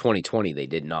 but 2020 they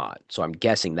did not. So I'm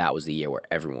guessing that was the year where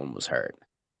everyone was hurt.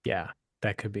 Yeah.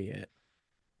 That could be it.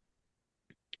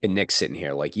 And Nick's sitting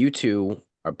here like, you two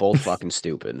are both fucking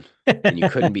stupid, and you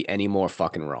couldn't be any more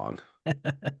fucking wrong.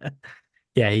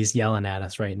 Yeah, he's yelling at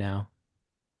us right now.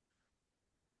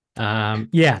 Yeah,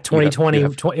 You have, 2020, you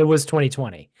have, it was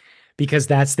 2020 because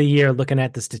that's the year looking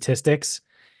at the statistics.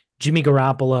 Jimmy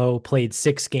Garoppolo played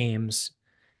 6 games,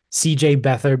 CJ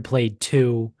Beathard played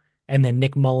 2, and then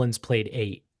Nick Mullins played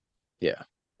 8. yeah.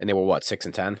 And they were what,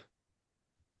 6-10?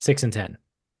 6 and 10.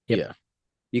 Yep. Yeah.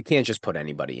 You can't just put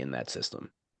anybody in that system.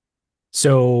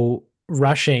 So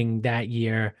rushing that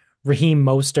year, Raheem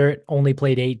Mostert only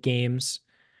played 8 games.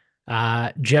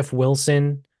 Jeff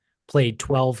Wilson played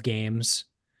 12 games.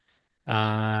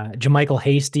 Jermichael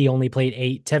Hasty only played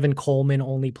 8. Tevin Coleman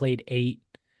only played 8.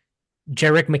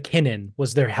 Jerick McKinnon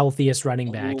was their healthiest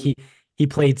running back. Oh, He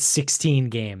played 16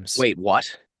 games. wait,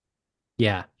 what?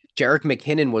 Yeah. Jerick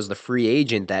McKinnon was the free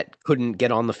agent that couldn't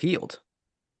get on the field.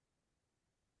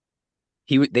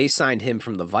 They signed him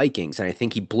from the Vikings, and I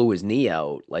think he blew his knee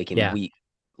out like in Yeah. week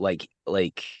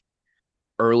like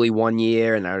early one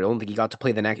year, and I don't think he got to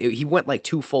play the next. He went like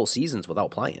 2 full seasons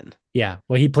without playing. Yeah.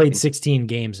 Well, he played And 16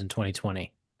 games in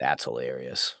 2020. that's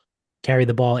hilarious. Carried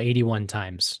the ball 81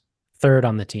 times. Third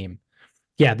on the team.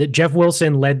 Yeah, Jeff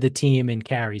Wilson led the team in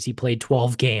carries. He played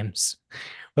 12 games,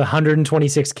 with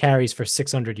 126 carries for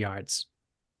 600 yards.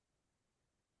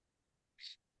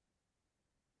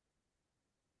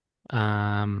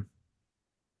 Um,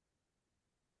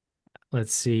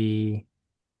 let's see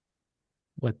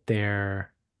what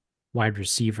their wide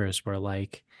receivers were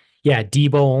like. Yeah,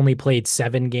 Debo only played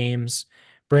 7 games.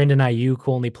 Brandon Ayuk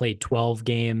only played 12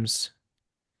 games.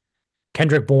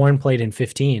 Kendrick Bourne played in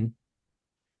 15.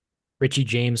 Richie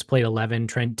James played 11.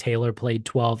 Trent Taylor played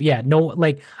 12. Yeah, no,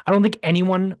 like I don't think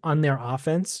anyone on their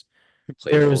offense.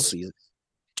 Played a full There's season.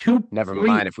 two, Never three,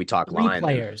 mind if we talk three linemen.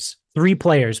 players, three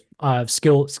players of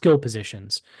skill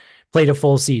positions played a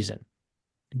full season.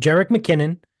 Jerick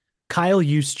McKinnon, Kyle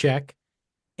Juszczyk,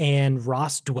 and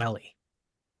Ross Dwelly,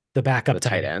 the backup The tight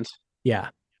tight end. end. Yeah,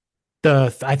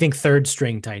 I think third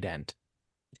string tight end,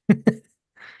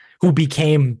 who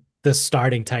became the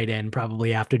starting tight end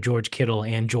probably after George Kittle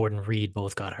and Jordan Reed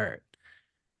both got hurt.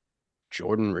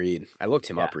 Jordan Reed. I looked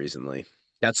him Yeah. up recently.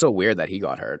 That's so weird that he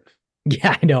got hurt.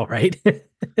 Yeah, I know, right?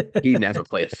 He never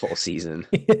played a full season.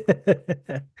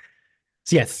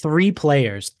 So yeah, three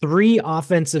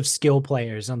offensive skill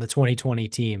players on the 2020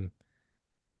 team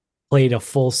played a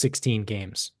full 16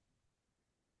 games.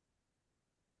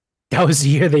 That was the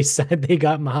year they said they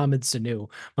got Mohamed Sanu.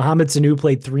 Mohamed Sanu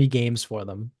played 3 games for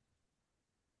them.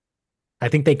 I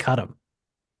think they cut him.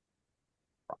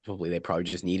 They probably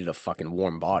just needed a fucking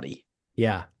warm body.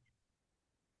 Yeah.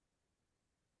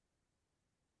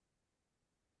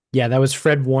 Yeah, that was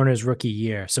Fred Warner's rookie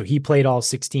year. So he played all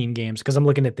 16 games because I'm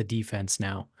looking at the defense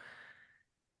now.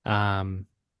 Because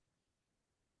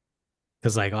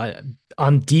like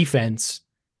on defense,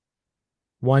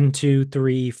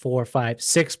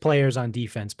 6 players on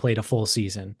defense played a full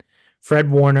season. Fred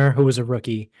Warner, who was a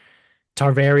rookie,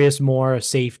 Tarvarius Moore, a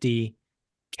safety,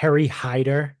 Kerry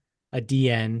Hyder, a D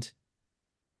end,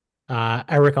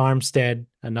 Eric Armstead,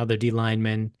 another D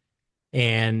lineman,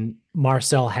 and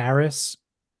Marcel Harris,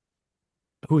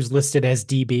 who's listed as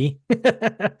DB,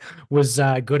 was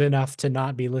good enough to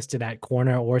not be listed at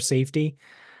corner or safety.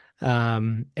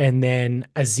 And then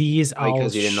Aziz Probably Al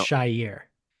because he didn't know. Shire.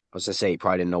 I was to say he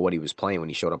probably didn't know what he was playing when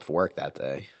he showed up for work that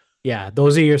day. Yeah,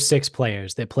 those are your 6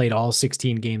 players that played all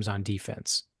 16 games on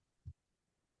defense.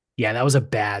 Yeah, that was a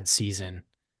bad season.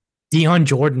 Deion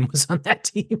Jordan was on that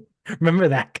team. Remember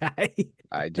that guy?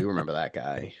 I do remember that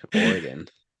guy. Oregon.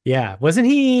 Yeah, wasn't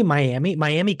he Miami?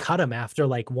 Miami cut him after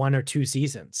like 1 or 2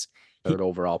 seasons. He Third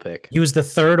overall pick. he was the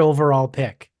 3rd overall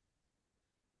pick,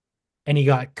 and he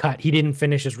got cut. He didn't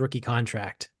finish his rookie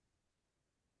contract.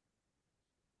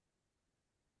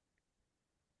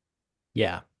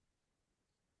 Yeah.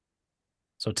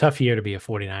 So tough year to be a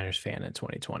 49ers fan in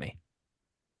 2020.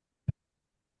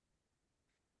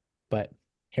 But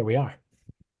here we are.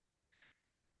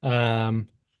 Um,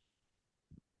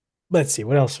 let's see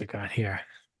what else we got here.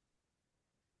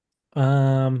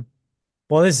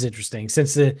 Well, this is interesting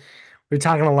since we're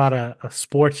talking a lot of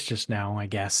sports just now, I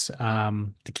guess.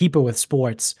 To keep it with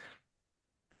sports,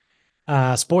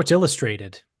 Sports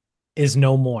Illustrated is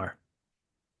no more.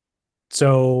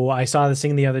 So I saw this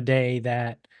thing the other day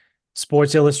that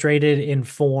Sports Illustrated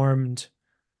informed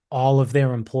all of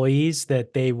their employees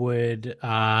that they would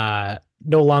no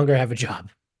longer have a job.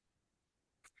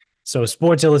 So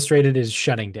Sports Illustrated is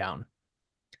shutting down.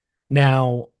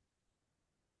 Now,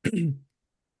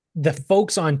 the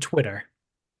folks on Twitter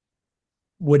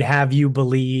would have you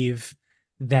believe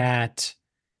that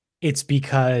it's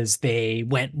because they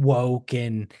went woke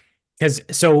and because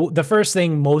so the first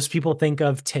thing most people think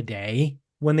of today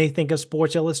when they think of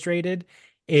Sports Illustrated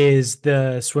is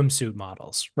the swimsuit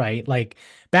models, right? Like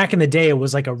back in the day, it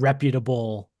was like a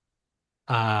reputable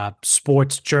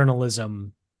sports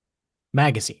journalism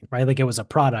magazine, right? Like it was a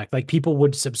product. Like people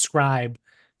would subscribe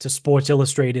to Sports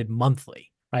Illustrated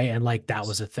monthly, right? And like that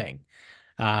was a thing.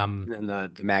 And then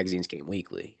the magazines came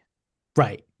weekly.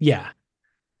 Right. Yeah.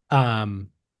 Um,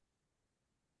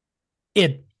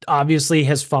 it obviously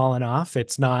has fallen off.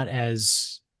 It's not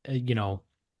as,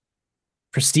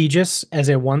 prestigious as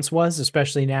it once was,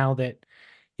 especially now that,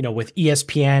 with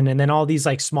ESPN and then all these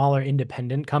like smaller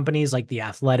independent companies like The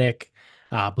Athletic,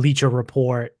 Bleacher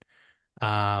Report.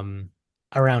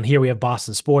 Around here we have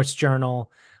Boston Sports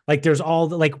Journal. Like there's all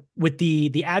the like with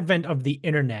the advent of the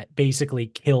internet basically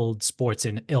killed Sports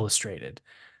Illustrated.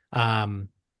 Um,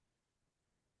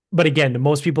 but again,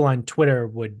 most people on Twitter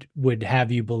would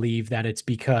have you believe that it's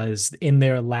because in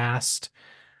their last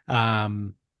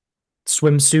um,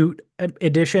 swimsuit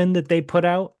edition that they put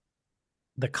out,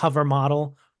 the cover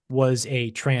model was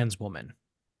a trans woman.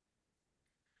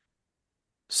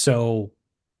 So,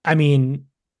 I mean,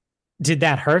 did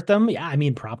that hurt them? Yeah, I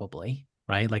mean, probably,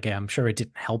 right? Like I'm sure it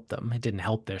didn't help them. It didn't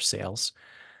help their sales.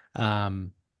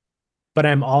 but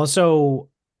I'm also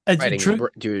Writing it, true.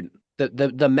 dude.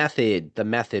 The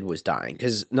method was dying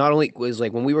because not only was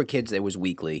like when we were kids, it was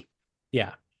weekly.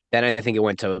 Yeah, Then I think it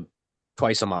went to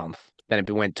twice a month. Then it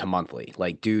went to monthly.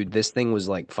 Like, dude, this thing was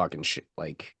like fucking shit.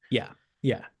 Like, yeah,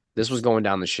 yeah. this was going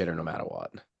down the shitter no matter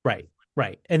what. Right,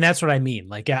 right. And that's what I mean.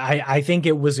 Like I think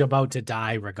it was about to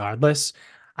die regardless.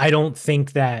 I don't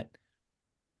think that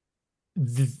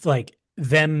like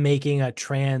them making a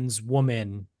trans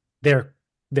woman their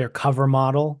their cover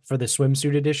model for the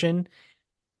swimsuit edition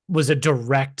was a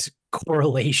direct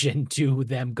correlation to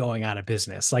them going out of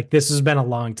business. Like this has been a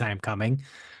long time coming.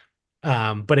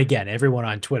 But again, everyone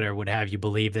on Twitter would have you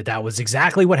believe that that was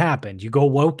exactly what happened. You go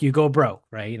woke, you go broke,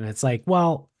 right? And it's like,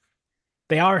 well,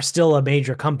 they are still a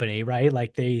major company, right?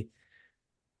 Like they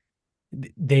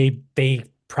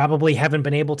probably haven't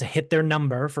been able to hit their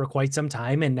number for quite some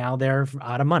time, and now they're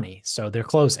out of money, so they're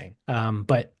closing.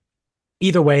 But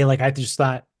either way, like I just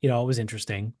thought, it was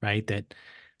interesting, right? That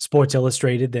Sports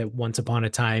Illustrated, that once upon a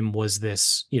time was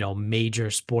this, major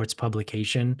sports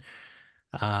publication.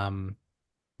 Um,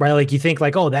 right? Like you think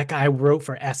like, oh, that guy wrote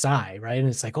for SI, right? And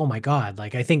it's like, oh my God.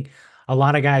 Like I think a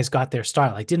lot of guys got their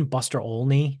start. Like, didn't Buster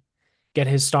Olney get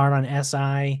his start on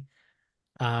SI?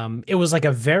 It was like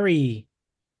it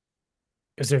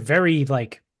was a very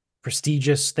like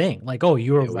prestigious thing. Like, oh,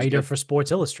 you're a It was writer good. for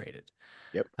Sports Illustrated.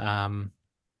 Yep. Um,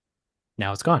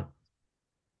 Now it's gone.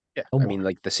 Yeah. No I more. mean,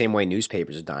 like the same way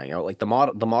newspapers are dying out. Like the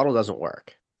model doesn't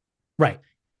work. Right.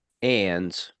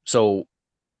 And so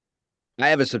I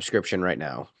have a subscription right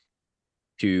now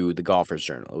to the Golfer's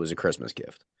Journal. It was a Christmas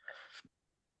gift.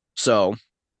 So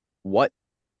what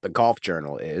the Golf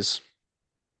Journal is,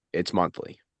 it's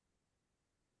monthly.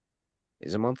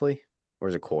 Is it monthly or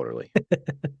is it quarterly?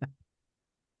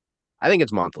 I think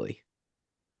it's monthly.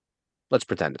 Let's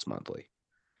pretend it's monthly.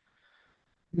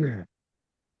 Yeah.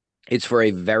 It's for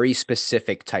a very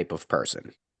specific type of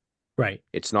person. Right.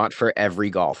 It's not for every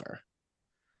golfer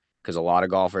because a lot of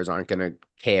golfers aren't going to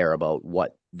care about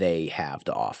what they have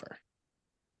to offer.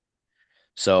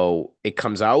 So it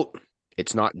comes out,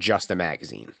 it's not just a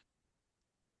magazine.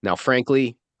 Now,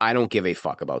 frankly, I don't give a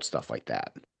fuck about stuff like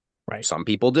that. Right. Some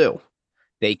people do.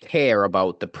 They care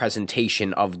about the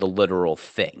presentation of the literal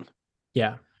thing.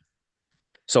 Yeah.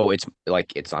 So it's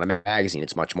like it's not a magazine,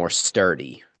 it's much more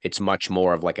sturdy. It's much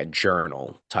more of like a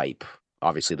journal type,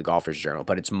 obviously the golfer's journal,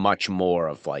 but it's much more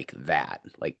of like that,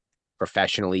 like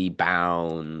professionally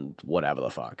bound, whatever the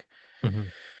fuck.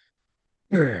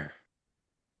 Mhm.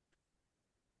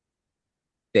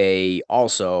 They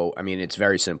also, I mean, it's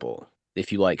very simple.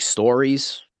 If you like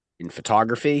stories in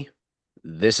photography,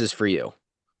 this is for you.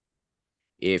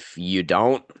 If you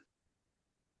don't,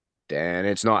 then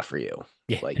it's not for you.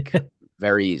 Yeah. Like,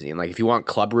 very easy. And like, if you want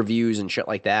club reviews and shit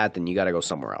like that, then you got to go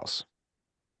somewhere else.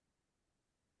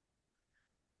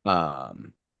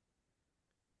 Um,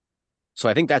 so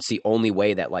I think that's the only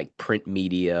way that like print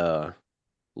media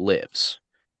lives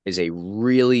is a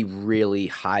really, really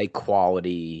high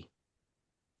quality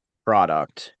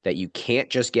product that you can't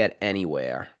just get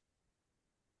anywhere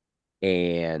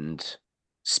and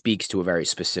speaks to a very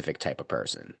specific type of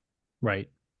person. Right.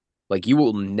 Like you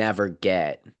will never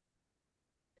get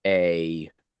a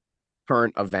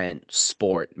current event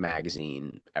sport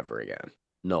magazine ever again.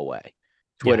 No way. Yeah.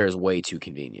 Twitter is way too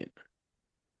convenient.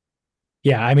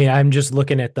 Yeah. I mean, I'm just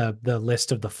looking at the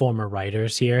list of the former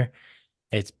writers here.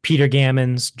 It's Peter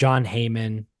Gammons, John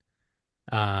Heyman,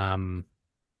 um,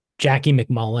 Jackie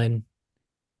McMullen,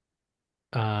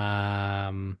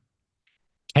 um,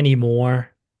 Kenny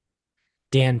Moore,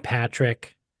 Dan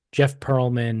Patrick, Jeff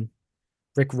Pearlman,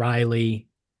 Rick Riley,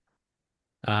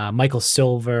 Michael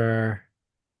Silver,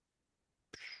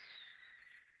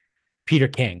 Peter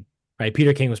King. Right,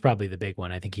 Peter King was probably the big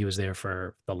one. I think he was there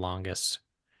for the longest,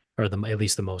 or at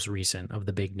least the most recent of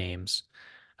the big names.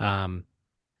 Um,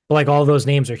 but like all those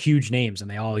names are huge names, and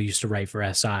they all used to write for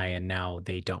SI, and now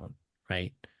they don't,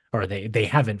 right? Or they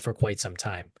haven't for quite some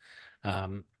time.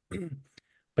 Um,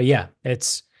 but yeah,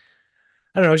 it's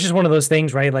I don't know. It's just one of those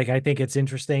things, right? Like I think it's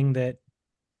interesting that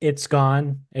it's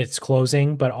gone, it's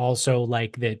closing, but also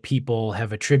like that people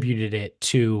have attributed it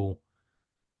to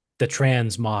the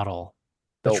trans model,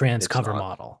 the Nope, trans it's cover not.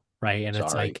 model, right? And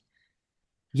it's Sorry. like,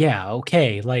 yeah,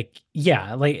 okay, like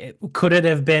yeah, like could it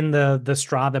have been the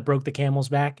straw that broke the camel's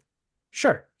back?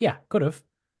 Sure, yeah, could have.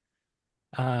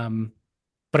 Um,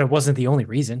 but it wasn't the only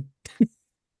reason.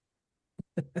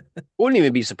 Wouldn't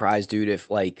even be surprised, dude, if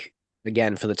like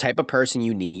again, for the type of person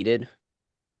you needed,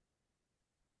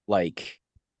 like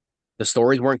the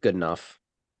stories weren't good enough,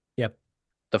 Yep.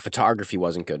 the photography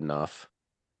wasn't good enough.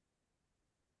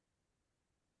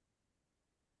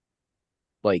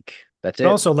 Like That's But it.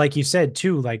 also, like you said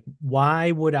too, like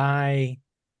why would I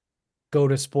go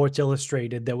to Sports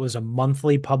Illustrated that was a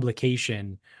monthly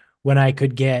publication when I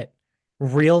could get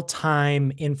real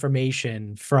time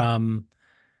information from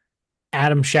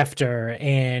Adam Schefter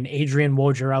and Adrian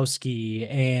Wojnarowski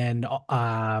and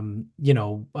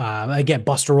again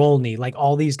Buster Olney, like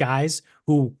all these guys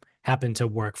who happen to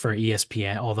work for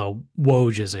ESPN, although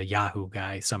Woj is a Yahoo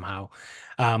guy somehow.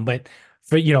 But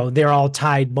for they're all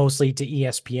tied mostly to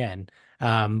ESPN.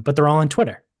 But they're all on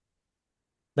Twitter.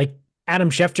 Like Adam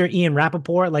Schefter, Ian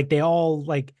Rappaport, like they all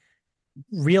like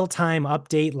real time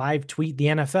update, live tweet the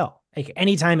NFL. Like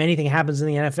anytime anything happens in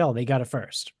the NFL, they got it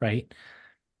first, right?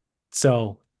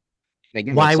 So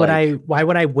Again, why it's would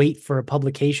like, I wait for a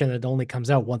publication that only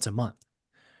comes out once a month?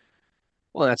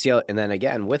 well, that's the other, and then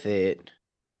again with it,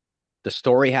 the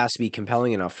story has to be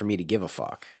compelling enough for me to give a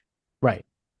fuck. Right.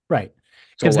 Right.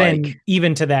 So Because like, then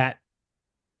even to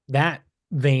that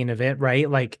vein of it, right?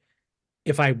 Like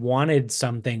if I wanted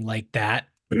something like that,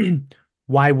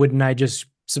 why wouldn't I just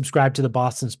subscribe to the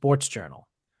Boston Sports Journal,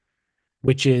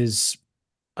 which is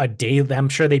a daily, I'm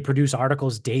sure they produce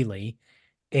articles daily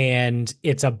and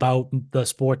it's about the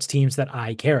sports teams that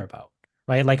I care about,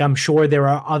 right? Like I'm sure there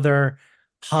are other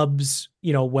hubs,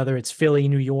 whether it's Philly,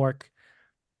 New York,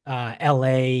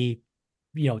 LA,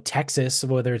 Texas,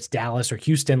 whether it's Dallas or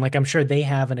Houston, like I'm sure they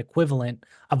have an equivalent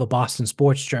of a Boston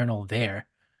Sports Journal there.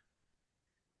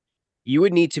 you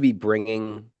would need to be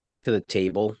bringing to the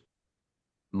table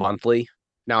monthly.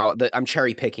 Now, I'm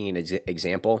cherry picking an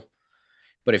example,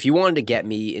 but if you wanted to get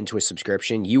me into a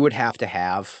subscription, you would have to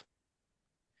have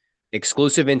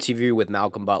exclusive interview with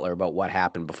Malcolm Butler about what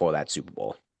happened before that Super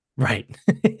Bowl. Right.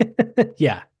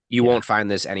 Yeah. You Yeah. won't find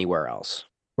this anywhere else.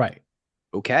 Right.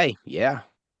 Okay, yeah.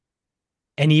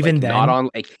 And even Like not then, on,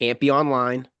 it can't be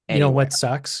online you know what anywhere.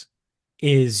 sucks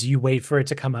is you wait for it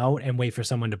to come out and wait for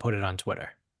someone to put it on Twitter.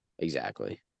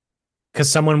 Exactly. Because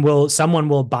someone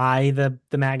will buy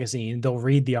the magazine, they'll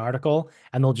read the article,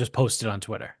 and they'll just post it on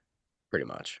Twitter. Pretty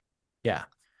much. Yeah.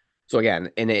 So again,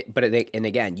 and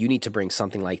again, you need to bring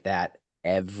something like that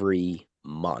every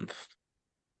month.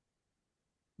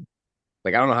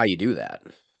 Like I don't know how you do that.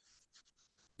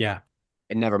 Yeah.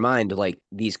 And never mind, like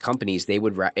these companies, they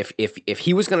would if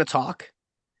he was going to talk,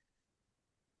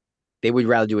 they would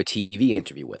rather do a TV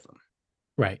interview with him.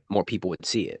 Right. More people would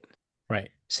see it. Right.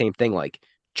 Same thing, like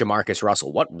Jamarcus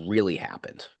Russell. What really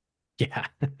happened? Yeah.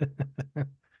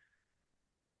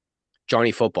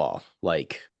 Johnny Football.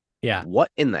 Like, Yeah. what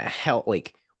in the hell?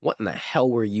 Like, what in the hell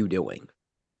were you doing?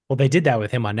 Well, they did that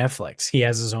with him on Netflix. He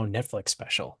has his own Netflix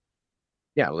special.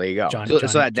 Yeah, well, there you go. John So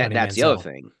Johnny Johnny that's the other Manziel.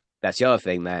 thing. That's the other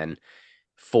thing. Then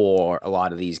for a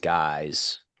lot of these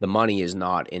guys, the money is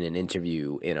not in an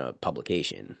interview in a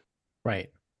publication.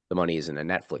 Right. The money is in a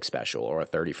Netflix special or a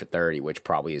 30 for 30, which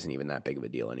probably isn't even that big of a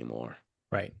deal anymore.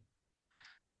 Right.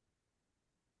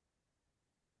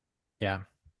 Yeah.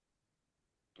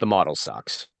 The model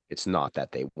sucks. It's not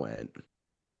that they went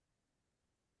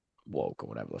woke or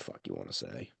whatever the fuck you want to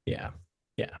say. Yeah.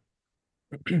 Yeah.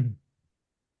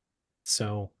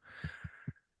 So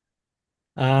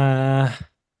uh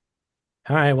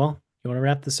all right, well, you want to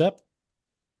wrap this up?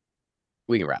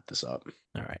 We can wrap this up.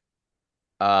 All right.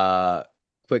 Uh,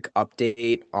 quick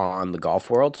update on the golf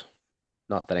world.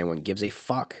 Not that anyone gives a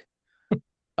fuck.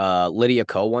 Lydia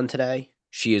Ko won today.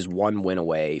 She is one win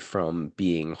away from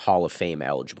being Hall of Fame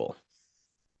eligible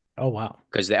Oh wow.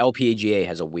 because the LPGA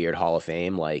has a weird Hall of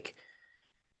Fame. Like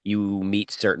you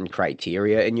meet certain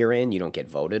criteria and you're in, you don't get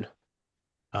voted,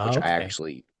 Oh, which okay.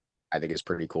 I think is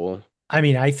pretty cool. I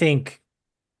mean, I think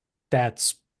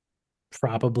that's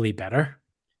probably better.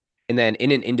 And then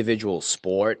in an individual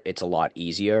sport, it's a lot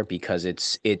easier because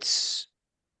it's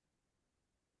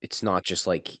not just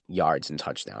like yards and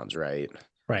touchdowns, right?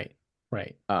 Right.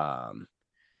 Right. Um,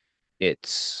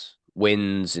 it's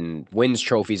wins,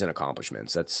 trophies, and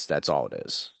accomplishments. That's all it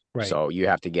is. Right. So you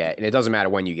have to get, and it doesn't matter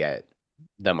when you get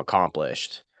them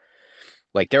accomplished.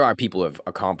 Like there are people who have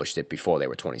accomplished it before they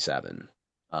were 27.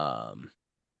 Um,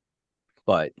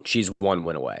 but she's one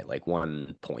win away, like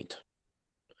 1 point.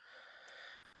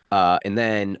 And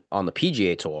then on the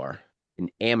PGA Tour, an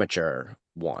amateur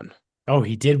won. Oh,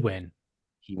 he did win.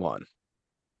 He won.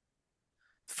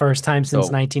 First time since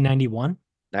So 1991.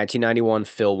 1991,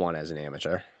 Phil won as an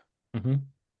amateur. Mm-hmm.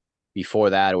 Before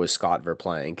that, it was Scott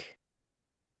Verplank.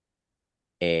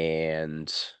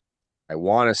 And I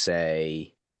want to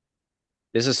say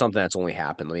this is something that's only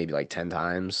happened maybe like 10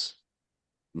 times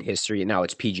in history. Now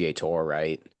it's PGA Tour,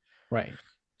 right? Right.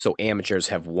 So amateurs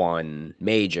have won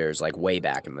majors like way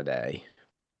back in the day.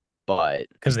 But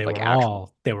Because they like were actual,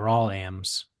 all they were all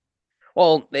AMs.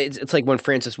 well, it's like when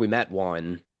Francis Ouimet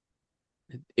won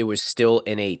it was still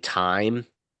in a time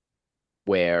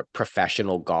where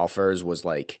professional golfers was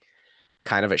like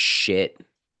kind of a shit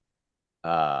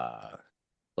uh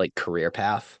like career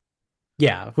path.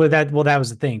 Yeah, that was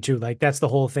the thing too. Like that's the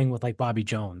whole thing with like Bobby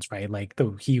Jones, right? Like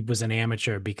he was an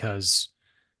amateur because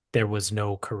there was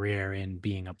no career in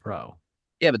being a pro.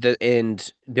 Yeah, but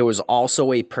and there was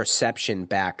also a perception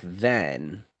back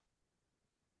then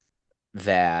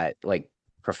that like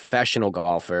professional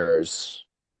golfers,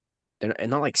 they're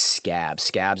not like scabs.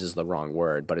 Scabs is the wrong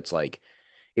word, but it's like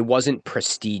it wasn't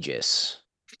prestigious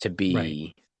to Right.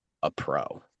 be a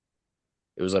pro.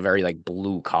 It was a very like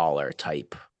blue collar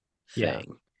type Yeah.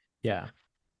 thing. Yeah.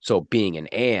 So being an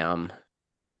am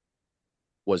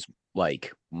was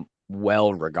like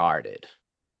well regarded.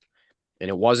 And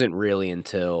it wasn't really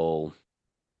until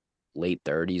late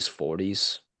 30s,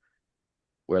 40s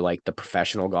where like the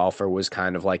professional golfer was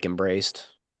kind of like embraced.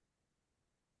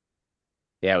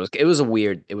 Yeah, it was a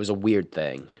weird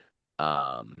thing.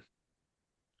 Um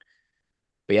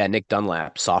but yeah, Nick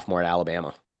Dunlap, sophomore at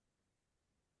Alabama.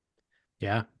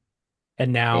 Yeah.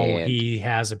 And now And he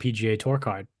has a PGA Tour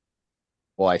card.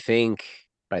 well, I think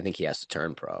he has to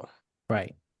turn pro.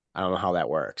 Right. I don't know how that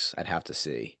works. I'd have to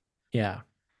see. Yeah.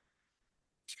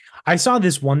 I saw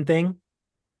this one thing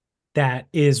that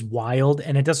is wild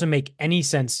and it doesn't make any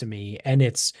sense to me. And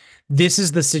this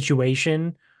is the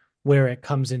situation where it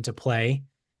comes into play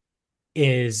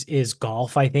is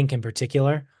golf, I think, in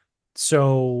particular.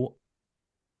 So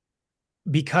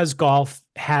because golf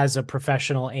has a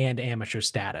professional and amateur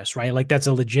status, right? Like that's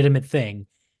a legitimate thing.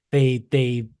 They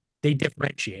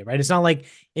differentiate, right? It's not like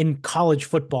in college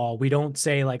football, we don't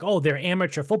say like, oh, they're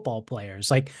amateur football players.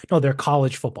 Like, no, they're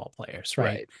college football players, right?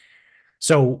 Right.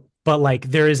 So, but like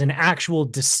there is an actual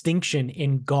distinction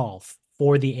in golf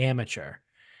for the amateur.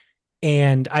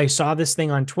 And I saw this thing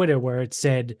on Twitter where it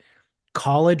said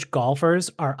college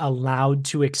golfers are allowed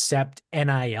to accept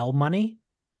NIL money,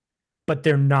 but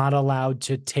they're not allowed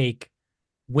to take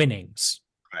winnings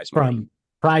Prize money. from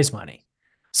prize money.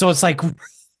 So it's like,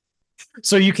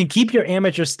 so you can keep your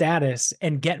amateur status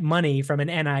and get money from an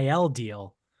NIL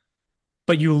deal,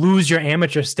 but you lose your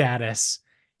amateur status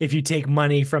if you take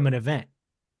money from an event.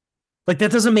 Like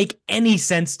that doesn't make any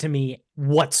sense to me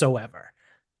whatsoever.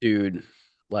 Dude,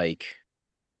 like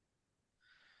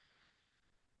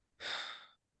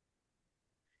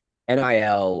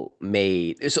NIL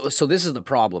made so this is the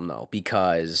problem though,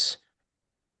 because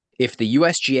if the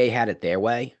USGA had it their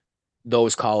way,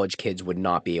 those college kids would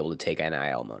not be able to take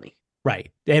NIL money.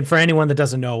 Right. And for anyone that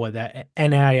doesn't know what that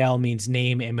NIL means,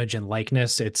 name, image, and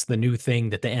likeness, it's the new thing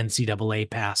that the NCAA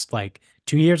passed like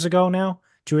 2 years ago now,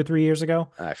 2 or 3 years ago,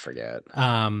 I forget.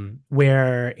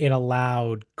 where it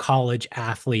allowed college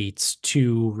athletes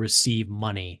to receive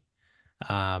money,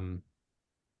 um,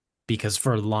 because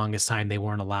for the longest time they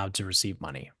weren't allowed to receive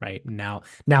money. Right now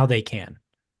they can.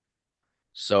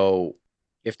 So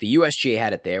if the USGA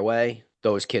had it their way,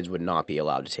 those kids would not be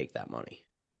allowed to take that money.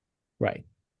 Right.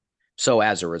 So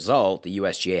as a result, the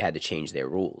USGA had to change their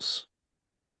rules.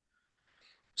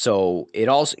 So it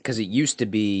also, because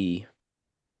it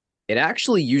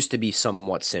actually used to be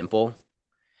somewhat simple.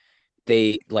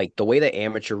 They like the way the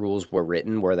amateur rules were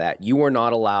written were that you were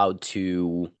not allowed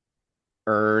to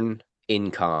earn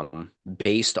income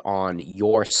based on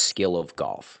your skill of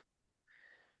golf.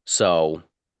 So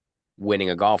winning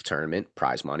a golf tournament,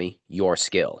 prize money, your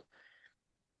skill.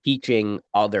 Teaching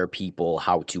other people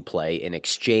how to play in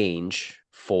exchange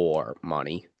for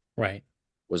money Right.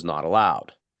 was not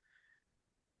allowed.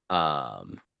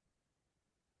 Um,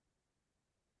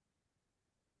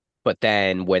 but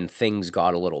then when things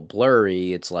got a little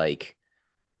blurry, it's like,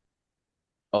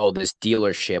 oh, this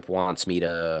dealership wants me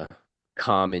to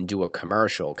come and do a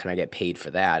commercial. Can I get paid for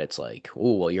that? It's like,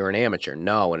 oh, well, you're an amateur.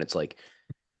 No. And it's like,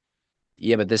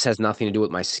 yeah, but this has nothing to do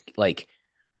with like,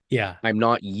 Yeah. I'm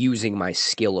not using my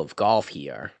skill of golf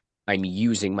here. I'm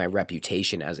using my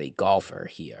reputation as a golfer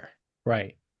here.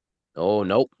 Right. Oh,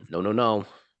 nope. No, no, no.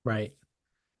 Right.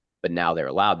 But now they're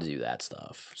allowed to do that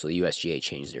stuff. So the USGA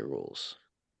changed their rules.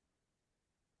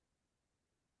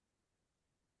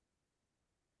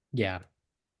 Yeah.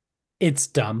 It's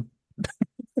dumb.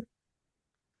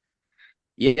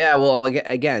 Yeah, well,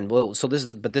 again, well, this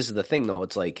is the thing though.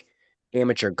 It's like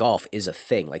amateur golf is a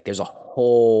thing. Like there's a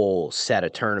whole set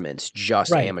of tournaments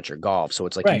just Right. amateur golf. So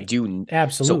it's like Right. so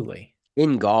Absolutely.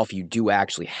 in golf you do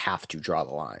actually have to draw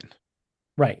the line.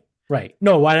 Right. Right.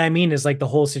 No, what I mean is like the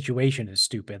whole situation is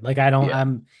stupid. Like I don't Yeah.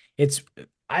 it's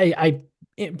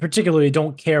particularly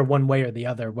don't care one way or the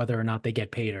other whether or not they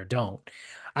get paid or don't.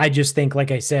 I just think like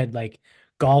I said like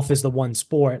golf is the one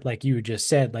sport like you just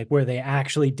said like where they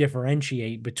actually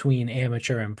differentiate between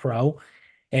amateur and pro.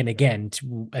 And again,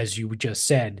 as you just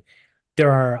said,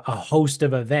 there are a host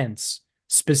of events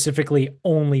specifically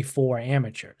only for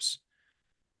amateurs,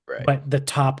 Right. but the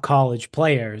top college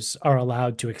players are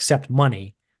allowed to accept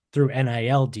money through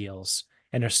NIL deals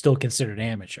and are still considered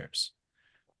amateurs.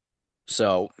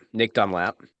 So Nick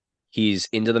Dunlap, he's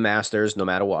into the Masters no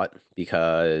matter what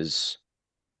because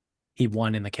He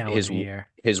won in the his calendar year.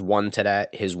 his win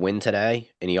today,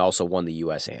 and he also won the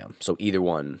USAM. So either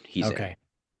one, he's in. Okay.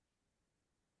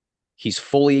 He's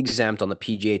fully exempt on the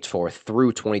PGA Tour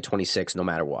through 2026, no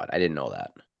matter what. I didn't know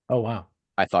that. Oh, wow.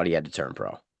 I thought he had to turn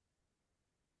pro.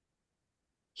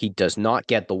 He does not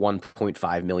get the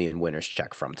 1.5 million winners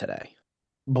check from today.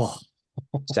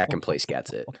 Second place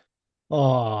gets it.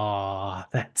 Oh,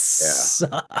 that Yeah.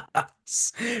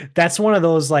 sucks. That's one of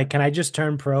those like, can I just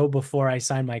turn pro before I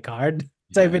sign my card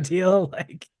type Yeah. of deal?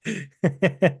 Like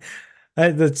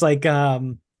that's like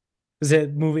is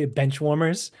it movie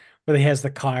Benchwarmers where he has the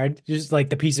card, just like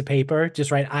the piece of paper, just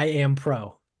write I am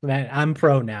pro. I'm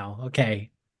pro now. Okay.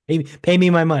 Pay me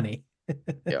my money.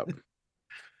 Yep.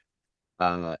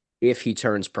 If he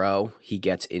turns pro, he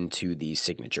gets into the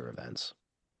signature events.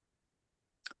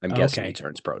 I'm guessing he Okay.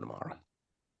 turns pro tomorrow.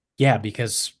 Yeah,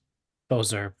 because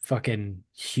those are fucking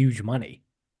huge money.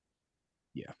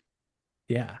 Yeah.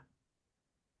 Yeah,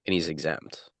 And he's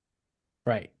exempt.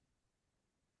 right.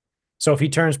 So if he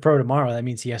turns pro tomorrow, that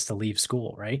means he has to leave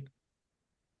school, right?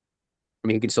 I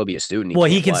mean, he can still be a student. He Well,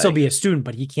 he can't can still play. be a student,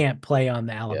 but he can't play on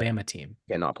the Yeah. Alabama team.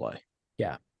 Cannot play.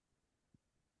 Yeah.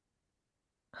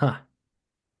 Huh.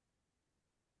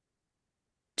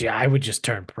 Yeah, I would just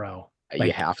turn pro. You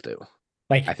Like, have to. I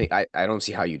like, think I don't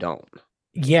see how you don't.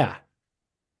 yeah.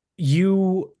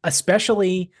 You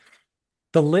especially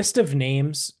the list of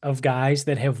names of guys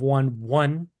that have won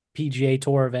one PGA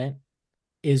Tour event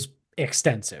is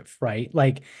extensive, right?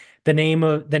 Like the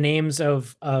names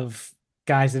of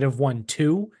guys that have won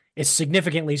two is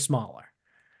significantly smaller,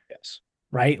 Yes.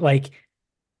 right? Like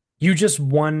you just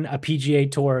won a PGA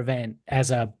Tour event as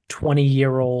a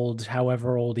 20-year-old,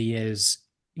 however old he is,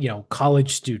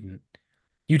 college student.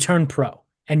 You turn pro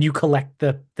and you collect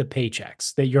the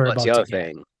paychecks that you're Well, that's the about to other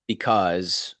get. thing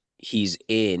because he's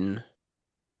in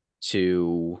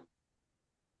to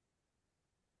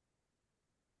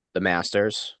the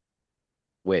Masters,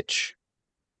 which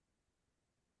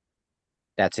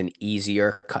that's an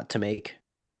easier cut to make.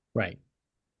 Right.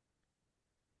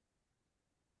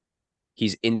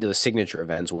 He's into the signature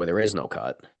events where there is no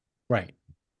cut. Right.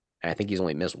 And I think he's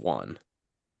only missed one.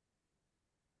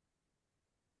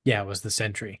 Yeah, it was the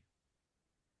Century.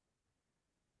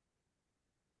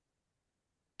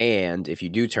 And if you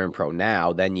do turn pro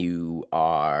now, then you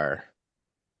are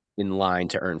in line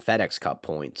to earn FedEx Cup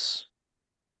points.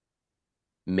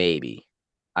 Maybe.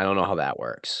 I don't know how that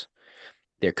works.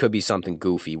 There could be something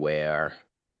goofy where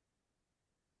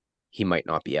he might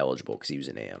not be eligible because he was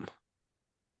an AM.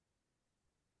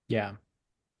 Yeah.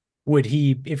 Would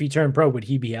he, if he turned pro, would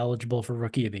he be eligible for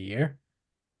Rookie of the Year?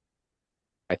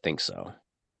 I think so.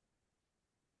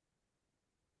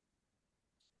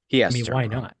 He I has to mean, turn why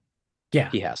pro. not? Yeah.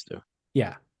 He has to.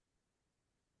 Yeah.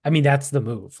 I mean, that's the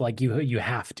move. Like you have You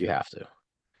to. have to.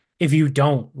 If you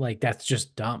don't, like that's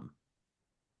just dumb.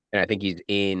 And I think he's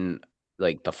in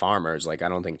like the farmers. Like I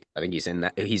think he's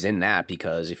in that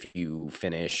because if you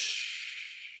finish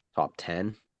top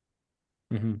 10,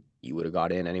 Hmm. you would have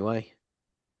got in anyway.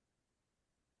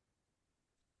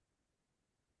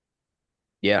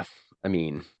 Yeah. I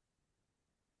mean,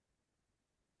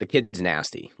 the kid's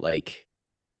nasty. Like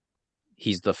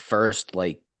he's the first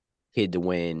like kid to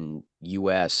win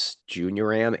US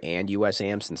Junior Am and US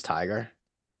Am since Tiger.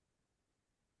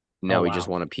 Oh No, wow. he just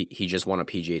won a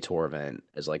PGA Tour event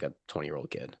as like a 20-year-old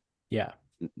kid, Yeah.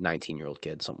 19-year-old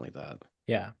kid, something like that.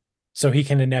 Yeah. So he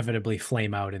can inevitably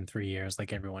flame out in 3 years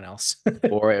like everyone else.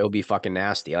 Or it'll be fucking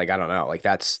nasty. Like I don't know. Like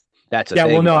that's a Yeah,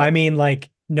 well, thing. no, But I mean, like,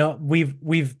 no,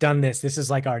 we've done this. This is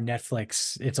like our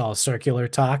Netflix. It's all circular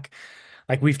talk.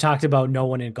 Like we've talked about, no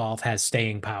one in golf has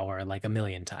staying power like a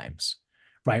million times,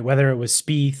 right? Whether it was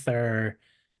Spieth or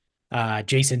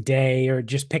Jason Day or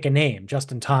just pick a name,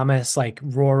 Justin Thomas, like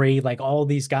Rory, like all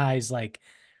these guys, like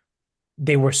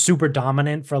they were super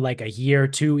dominant for like a year or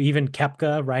two. Even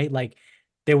Kepka, right? Like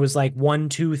there was like 1,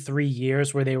 2, 3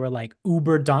 years where they were like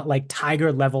like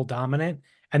Tiger level dominant,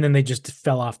 and then they just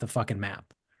fell off the fucking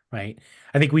map, right?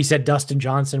 I think we said Dustin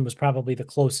Johnson was probably the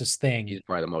closest thing. he's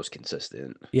probably the most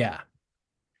consistent. Yeah,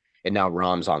 And now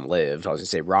Rom's on live. I was gonna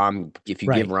say Rom, if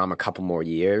you give right, Rom a couple more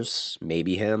years,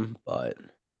 maybe him, but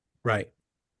right.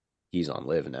 he's on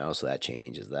live now, so that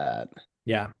changes that.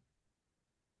 Yeah.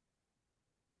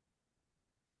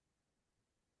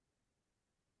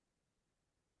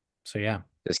 So yeah.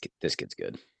 This kid's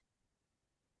good.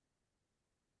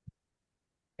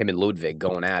 Him and Ludwig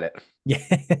going at it.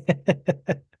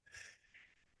 Yeah.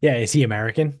 Yeah, is he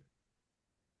American?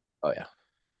 Oh yeah,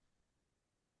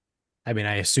 I mean,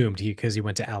 I assumed he because he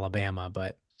went to Alabama,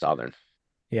 but Southern.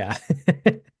 yeah.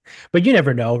 But you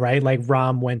never know, right? Like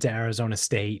Rom went to Arizona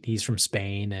State. He's from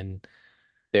Spain, and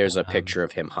There's a um, picture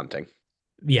of him hunting.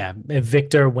 yeah,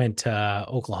 Victor went to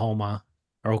Oklahoma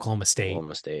or Oklahoma State.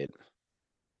 Oklahoma State.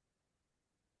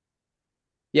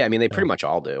 Yeah, I mean they pretty So much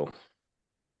all do.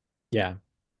 yeah,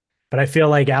 but I feel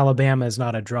like Alabama is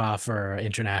not a draw for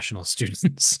international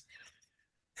students.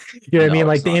 You know what I mean? No,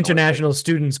 Like it's the not. No, it's like international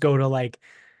students go to like,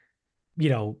 you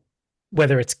know,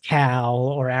 whether it's Cal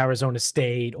or Arizona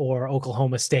State or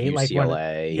Oklahoma State, like one,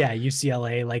 UCLA, yeah,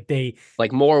 UCLA, like they,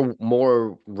 like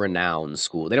more renowned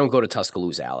school. They don't go to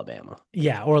Tuscaloosa, Alabama.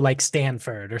 yeah, or like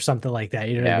Stanford or something like that.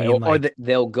 You know what I Yeah, mean? or Like,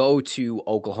 they'll go to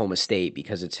Oklahoma State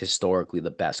because it's historically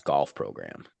the best golf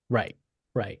program. right,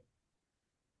 right.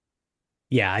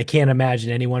 Yeah, I can't imagine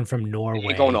anyone from They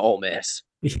ain't going to Norway. Ole Miss.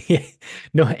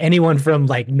 No, anyone from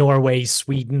like Norway,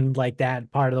 Sweden, like that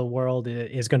part of the world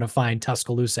is going to find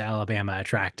Tuscaloosa, Alabama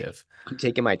attractive. I'm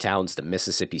taking my towns to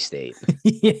Mississippi State.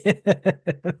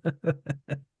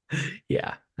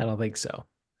 Yeah, I don't think so.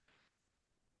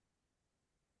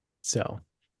 So,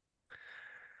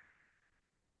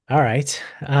 all right.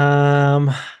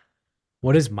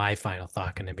 What is my final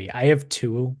thought going to be? I have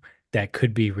two that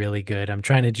could be really good. I'm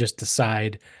trying to just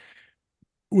decide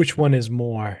which one is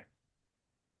more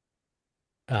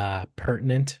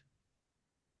pertinent.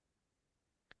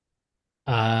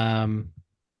 Um,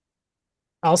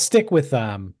 I'll stick with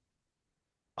I'll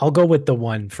go with the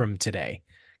one from today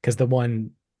because the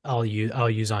one I'll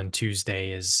use on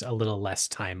Tuesday is a little less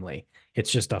timely.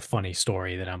 It's just a funny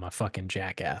story that I'm a fucking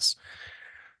jackass.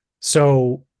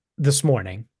 So this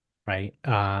morning, right?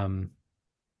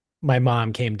 My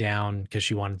mom came down because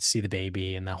she wanted to see the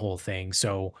baby and the whole thing.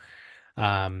 So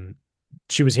um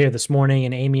she was here this morning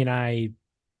and Amy and I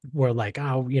were like,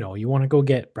 oh, you want to go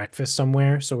get breakfast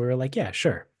somewhere? So we were like, yeah,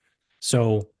 sure.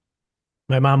 So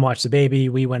my mom watched the baby.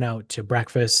 We went out to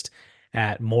breakfast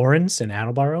at Morin's in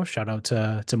Attleboro. Shout out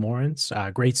to Morin's.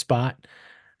 Great spot.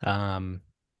 Um,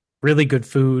 really good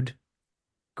food.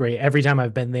 Great. Every time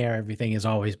I've been there, everything has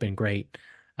always been great.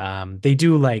 They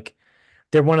do like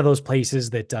they're one of those places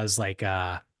that does like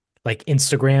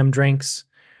Instagram drinks,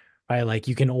 right? Like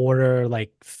you can order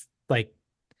like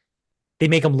they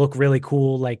make them look really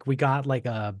cool. Like we got like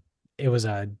it was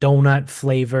a donut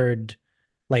flavored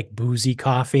like boozy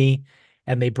coffee,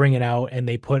 and they bring it out and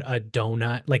they put a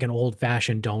donut, like an old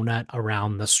fashioned donut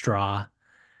around the straw.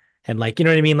 And like, you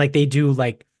know what I mean? Like they do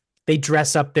like they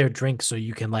dress up their drinks so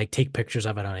you can like take pictures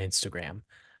of it on Instagram.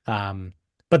 Um,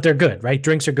 but they're good, right?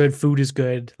 Drinks are good, food is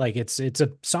good. Like it's a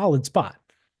solid spot.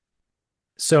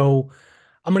 So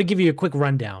I'm going to give you a quick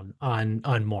rundown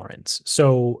on Morin's.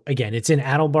 So again, it's in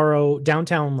Attleboro,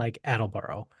 downtown like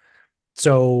Attleboro.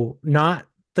 So not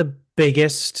the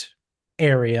biggest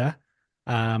area,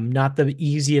 not the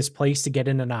easiest place to get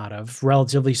in and out of,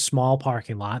 relatively small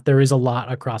parking lot. There is a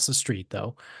lot across the street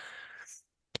though.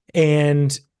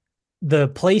 And the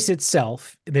place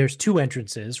itself, there's two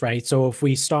entrances, right? So if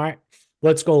we start,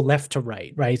 let's go left to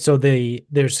right, right? So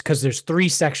there's three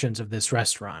sections of this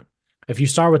restaurant. If you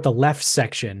start with the left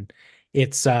section,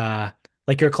 it's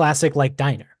like your classic like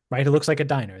diner, right? It looks like a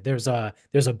diner. There's a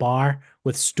bar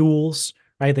with stools,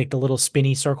 right? Like the little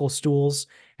spinny circle stools,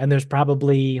 and there's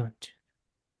probably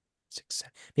six,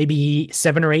 maybe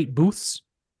 7 or 8 booths,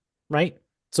 right?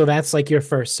 So that's like your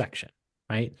first section,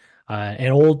 right?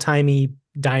 An old timey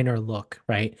diner look,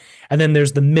 right? And then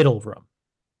there's the middle room.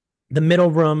 The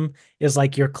middle room is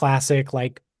like your classic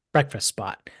like breakfast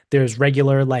spot. There's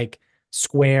regular like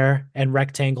square and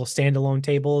rectangle standalone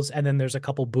tables, and then there's a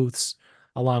couple booths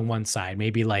along one side,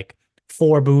 maybe like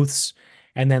 4 booths,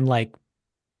 and then like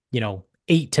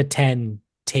 8 to 10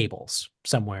 tables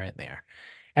somewhere in there.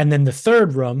 And then the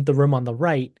third room, the room on the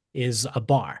right, is a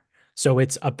bar. So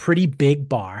it's a pretty big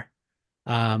bar,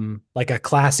 like a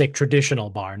classic traditional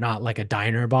bar, not like a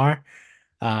diner bar.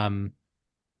 Um,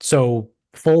 so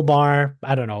full bar,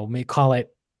 I don't know, may call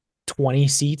it 20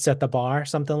 seats at the bar,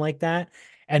 something like that.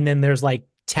 And then there's like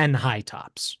 10 high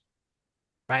tops,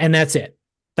 right? And that's it.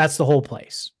 That's the whole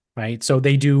place, right? So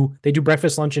they do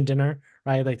breakfast, lunch, and dinner,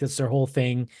 right? Like that's their whole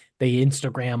thing. They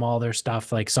Instagram all their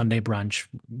stuff, like Sunday brunch,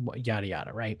 yada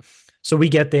yada, right? So we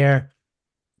get there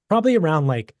probably around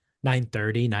like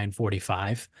 9:30,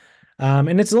 9:45.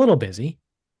 And it's a little busy,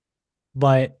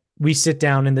 but we sit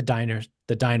down in the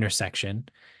diner section,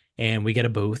 and we get a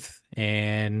booth,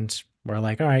 and we're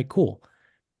like, all right, cool.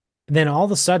 And then all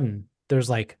of a sudden, there's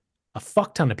like a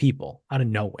fuck ton of people out of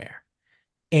nowhere.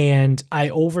 And I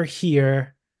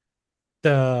overhear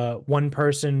the one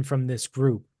person from this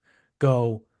group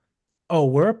go, "Oh,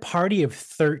 we're a party of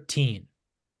 13."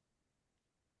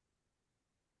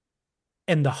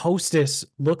 And the hostess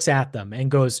looks at them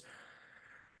and goes,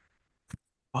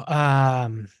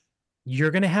 um,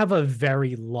 "You're gonna have a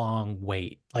very long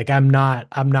wait. Like I'm not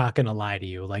gonna lie to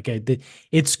you. Like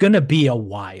it's gonna be a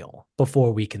while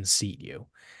before we can seat you."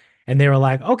 And they were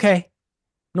like, "Okay,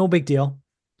 no big deal."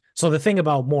 So the thing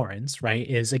about Morin's, right,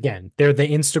 is again, they're the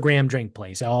Instagram drink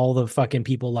place. All the fucking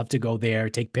people love to go there,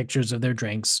 take pictures of their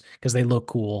drinks because they look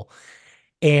cool.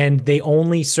 And they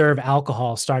only serve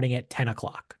alcohol starting at 10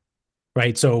 o'clock.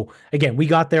 Right. So again, we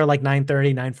got there like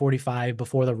 9:30, 9:45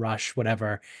 before the rush,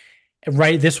 whatever.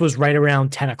 Right. This was right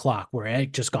around 10 o'clock where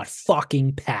it just got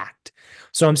fucking packed.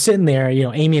 So I'm sitting there,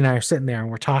 Amy and I are sitting there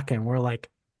and we're talking. We're like,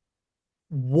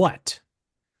 what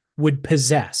would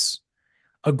possess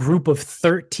a group of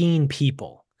 13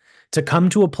 people to come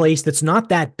to a place that's not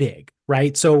that big,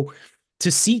 right? So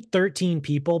to seat 13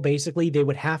 people, basically, they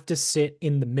would have to sit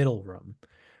in the middle room,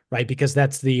 right? Because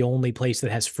that's the only place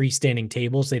that has freestanding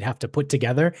tables they'd have to put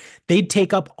together. They'd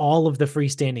take up all of the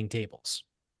freestanding tables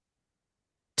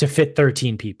to fit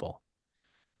 13 people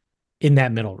in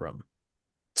that middle room.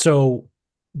 So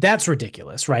that's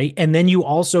ridiculous, right? And then you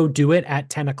also do it at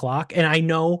 10 o'clock. And I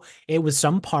know it was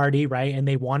some party, right? And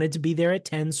they wanted to be there at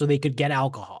 10 so they could get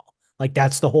alcohol. Like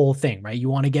that's the whole thing, right? You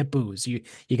want to get booze. You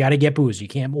got to get booze. You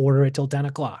can't order it till 10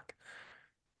 o'clock.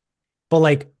 But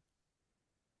like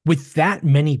with that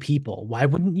many people, why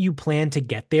wouldn't you plan to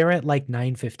get there at like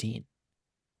 9:15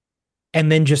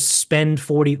 and then just spend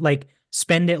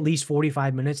at least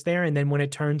 45 minutes there, and then when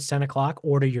it turns 10 o'clock,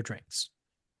 order your drinks.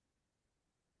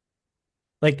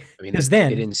 Like, I mean, because then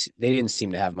they didn't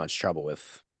seem to have much trouble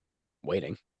with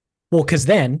waiting. Well, because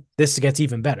then this gets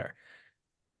even better.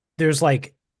 There's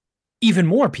like even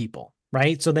more people,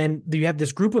 right? So then you have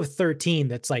this group of 13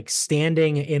 that's like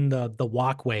standing in the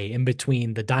walkway in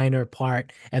between the diner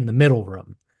part and the middle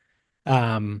room.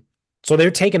 Um, so they're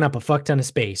taking up a fuck ton of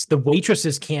space. The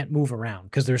waitresses can't move around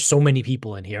because there's so many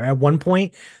people in here. At one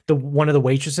point, the one of the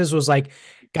waitresses was like,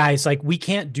 "Guys, like we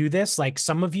can't do this. Like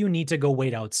some of you need to go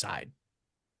wait outside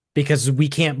because we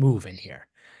can't move in here."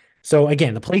 So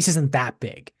again, the place isn't that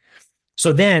big.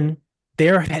 So then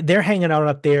they're hanging out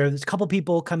up there. There's a couple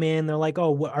people come in. They're like,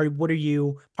 "Oh, what are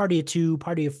you? Party of two,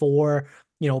 party of four,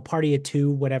 party of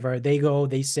two, whatever." They go,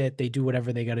 they sit, they do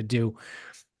whatever they got to do.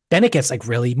 Then it gets like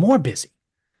really more busy,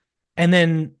 and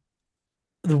then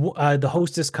the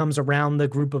hostess comes around the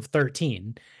group of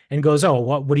 13 and goes, "Oh,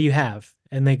 what do you have?"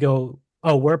 And they go,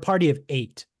 "Oh, we're a party of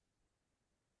 8."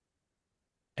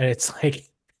 And it's like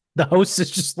the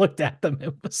hostess just looked at them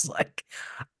and was like,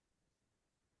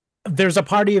 "There's a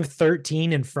party of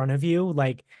 13 in front of you.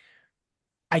 Like,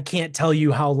 I can't tell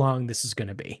you how long this is going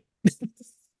to be."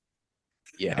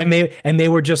 Yeah. And they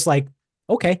were just like,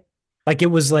 "Okay." Like it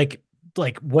was like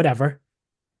whatever.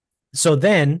 So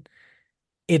then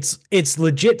it's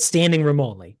legit standing room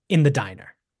only in the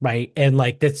diner, right? And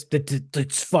like that's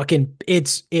fucking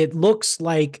it looks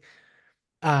like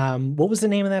what was the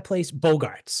name of that place?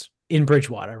 Bogarts in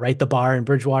Bridgewater, right? The bar in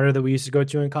Bridgewater that we used to go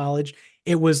to in college.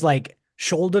 It was like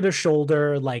shoulder to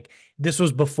shoulder. Like this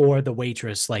was before the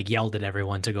waitress like yelled at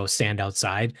everyone to go stand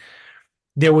outside.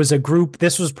 There was a group,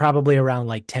 this was probably around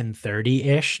like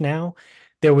 10:30-ish now.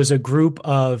 There was a group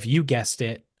of, you guessed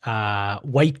it,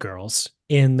 white girls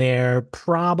in their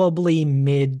probably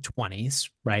mid 20s,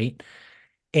 right?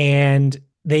 And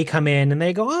they come in and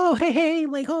they go, "Oh, hey,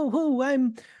 like, oh,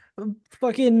 I'm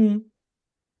fucking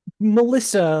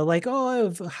Melissa, like,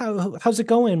 oh, how's it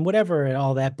going? Whatever, and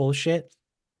all that bullshit."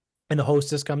 And the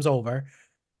hostess comes over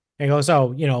and goes,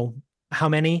 "Oh, how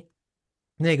many?"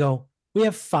 And they go, "We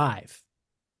have 5."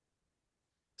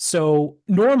 So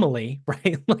normally,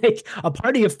 right, like a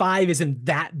party of 5 isn't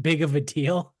that big of a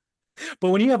deal. But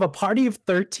when you have a party of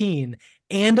 13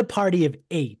 and a party of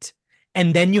 8,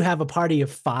 and then you have a party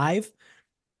of 5,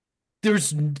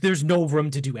 there's no room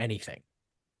to do anything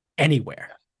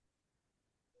anywhere.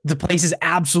 The place is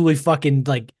absolutely fucking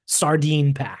like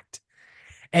sardine packed.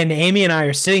 And Amy and I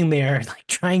are sitting there like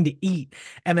trying to eat,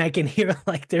 and I can hear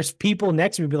like there's people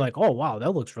next to me be like, "Oh wow,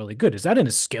 that looks really good. Is that in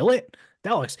a skillet?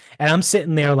 That looks." And I'm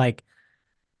sitting there like,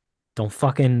 "Don't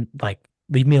fucking like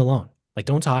leave me alone. Like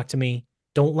don't talk to me.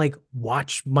 Don't like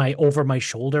watch my over my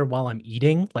shoulder while I'm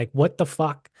eating. Like what the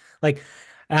fuck?" Like,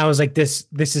 and I was like, this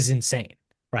is insane,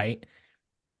 right?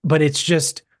 But it's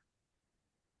just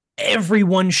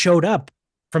everyone showed up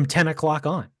from 10 o'clock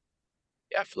on.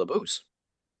 Yeah, for the booze.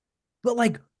 But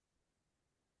like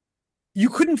you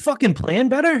couldn't fucking plan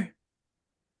better.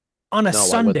 on a No,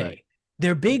 why would they? Sunday.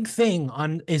 Their big thing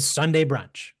on is Sunday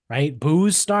brunch, right?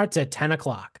 Booze starts at 10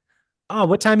 o'clock. Oh,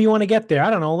 what time you want to get there? I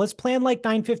don't know. Let's plan like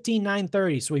 9:15,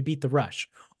 9:30 so we beat the rush.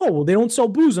 Oh, well, they don't sell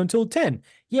booze until 10.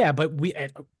 Yeah, but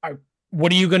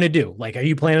what are you going to do? Like, are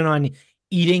you planning on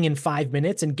eating in 5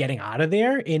 minutes and getting out of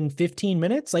there in 15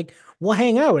 minutes? Like, we'll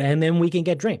hang out and then we can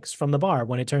get drinks from the bar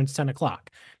when it turns 10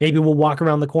 o'clock. Maybe we'll walk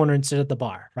around the corner and sit at the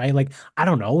bar, right? Like, I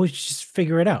don't know. Let's just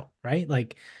figure it out, right?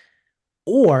 Like,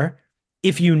 or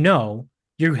if you know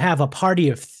you have a party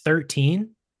of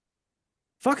 13,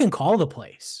 fucking call the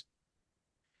place.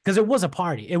 Because it was a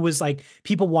party. It was like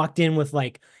people walked in with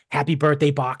like happy birthday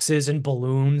boxes and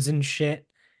balloons and shit.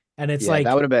 And it's Yeah, like,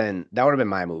 that would have been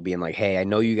my move, being like, hey, I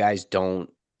know you guys don't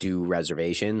do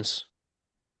reservations,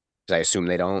 because I assume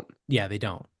they don't. yeah, they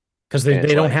don't. Because And they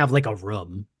it's don't like, have like a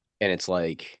room. and it's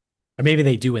like, Or maybe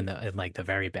they do in the in like the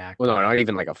very back, well, but no, not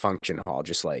even like a function hall,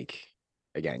 just like,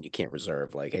 again, you can't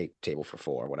reserve like, hey, table for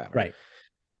four, whatever. right.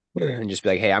 And just be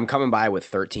like, hey, I'm coming by with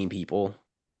 13 people,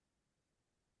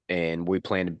 and we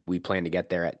plan to get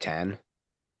there at 10.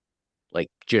 Like,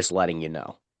 just letting you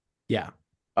know. Yeah.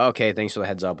 Okay, thanks for the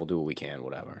heads up. We'll do what we can,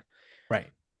 whatever. Right.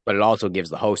 But it also gives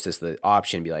the hostess the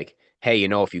option, be like, hey,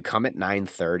 if you come at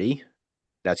 9:30,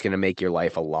 that's gonna make your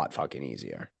life a lot fucking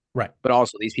easier. Right. But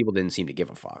also, these people didn't seem to give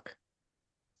a fuck.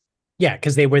 Yeah,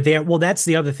 because they were there. Well, that's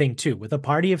the other thing too. With a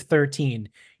party of 13,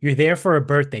 you're there for a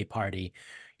birthday party.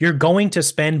 You're going to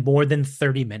spend more than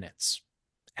 30 minutes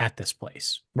at this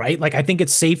place, right? Like, I think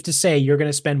it's safe to say you're going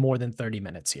to spend more than 30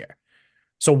 minutes here.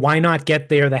 So why not get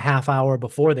there the half hour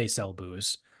before they sell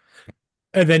booze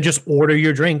and then just order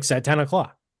your drinks at 10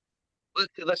 o'clock?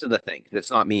 This is the thing. That's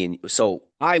not me. So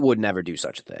I would never do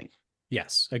such a thing.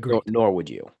 Yes, Nor, agreed. nor would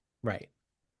you. Right.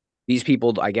 These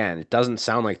people, again, it doesn't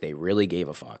sound like they really gave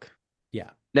a fuck.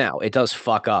 Yeah. Now, it does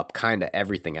fuck up kind of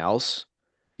everything else.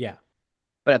 Yeah.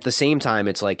 But at the same time,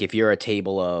 it's like if you're a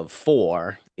table of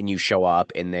four and you show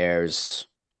up and there's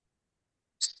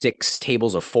 6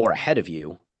 tables of four ahead of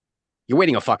you, you're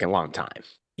waiting a fucking long time.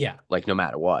 Yeah. Like, no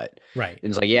matter what. Right.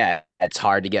 And it's like, yeah, it's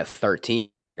hard to get 13.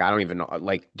 I don't even know.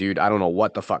 Like, dude, I don't know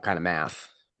what the fuck kind of math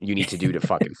you need to do to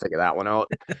fucking figure that one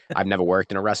out. I've never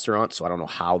worked in a restaurant, so I don't know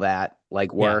how that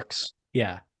like Yeah. works.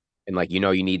 Yeah. And like, you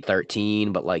need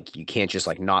 13, but like you can't just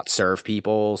like not serve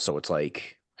people. So it's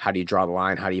like, how do you draw the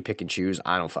line? How do you pick and choose?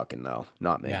 I don't fucking know.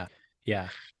 Not me. Yeah. Yeah.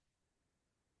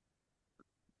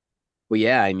 Well,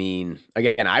 yeah, I mean,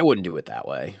 again, I wouldn't do it that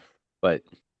way, but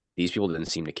these people didn't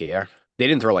seem to care. They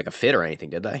didn't throw like a fit or anything,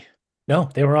 did they? No,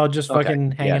 they were all just Okay.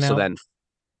 fucking Yeah. hanging So out.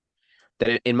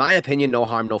 then, in my opinion, no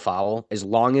harm, no foul. As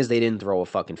long as they didn't throw a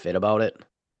fucking fit about it.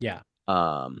 Yeah.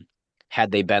 Um,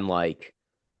 had they been like,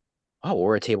 oh,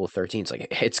 we're at table 13, it's like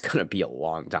it's gonna be a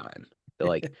long time. They're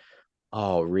like,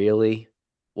 oh, really?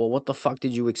 Well, what the fuck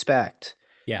did you expect?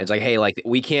 Yeah. It's like, hey, like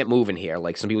we can't move in here.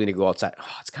 Like some people need to go outside.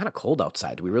 Oh, it's kind of cold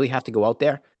outside. Do we really have to go out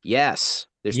there? Yes.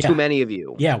 There's too Yeah. many of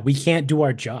you. Yeah. We can't do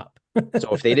our job.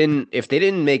 So if they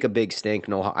didn't make a big stink,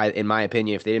 in my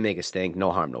opinion, if they didn't make a stink,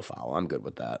 no harm, no foul. I'm good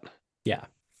with that. Yeah.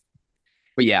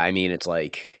 But yeah, I mean, it's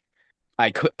like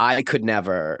I could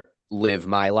never live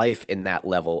my life in that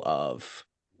level of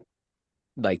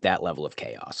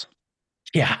chaos.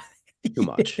 Yeah. Too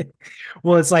much.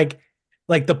 Well, it's like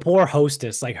the poor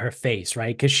hostess, like her face,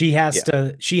 right? Because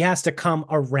Yeah. she has to come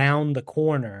around the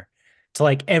corner to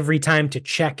like every time to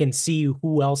check and see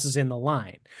who else is in the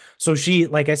line. So she,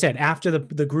 like I said, after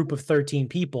the group of 13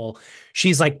 people,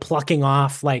 she's like plucking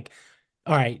off like,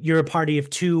 all right, you're a party of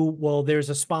two. Well, there's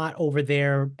a spot over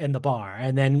there in the bar,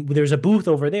 and then there's a booth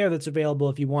over there that's available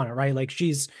if you want it, right? Like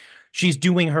she's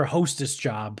doing her hostess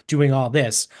job, doing all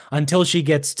this until she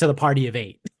gets to the party of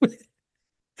eight.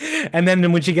 And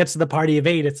then when she gets to the party of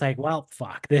eight, it's like, well,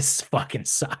 fuck, this fucking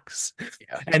sucks.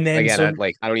 Yeah. And then Again, so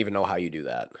I don't even know how you do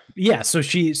that. yeah,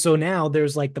 so now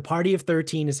there's like the party of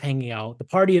 13 is hanging out, the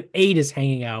party of eight is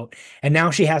hanging out, and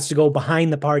now she has to go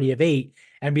behind the party of eight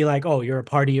and be like, oh, you're a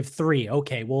party of three.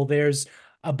 Okay, well, there's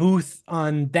a booth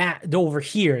on that over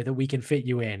here that we can fit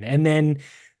you in. And then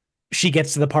she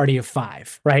gets to the party of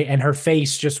five, right? And her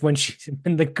face just when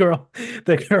the girl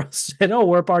said, "Oh,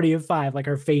 we're a party of five," like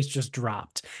her face just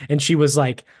dropped, and she was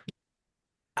like,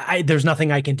 there's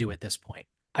nothing I can do at this point.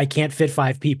 I can't fit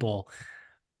five people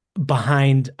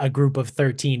behind a group of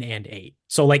 13 and eight.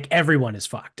 So like everyone is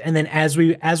fucked." And then as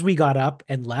we got up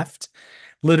and left,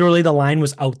 literally the line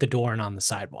was out the door and on the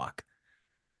sidewalk.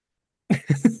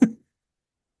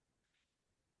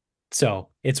 So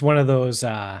it's one of those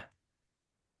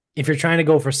if you're trying to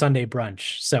go for Sunday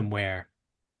brunch somewhere,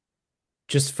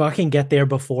 just fucking get there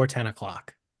before 10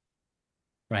 o'clock.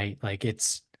 Right? Like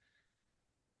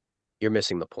You're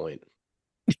missing the point.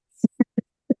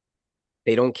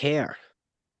 They don't care.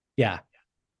 Yeah,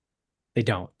 they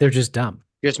don't. They're just dumb.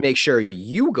 Just make sure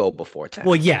you go before 10,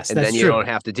 Well, yes, and that's then you true. don't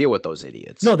have to deal with those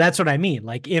idiots. No, that's what I mean.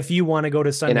 Like if you want to go to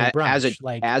And Sunday brunch,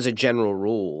 like as a general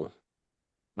rule,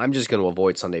 I'm just going to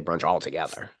avoid Sunday brunch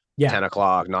altogether. yeah, 10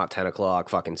 o'clock, not 10 o'clock,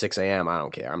 fucking 6 a.m. I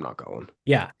don't care. I'm not going.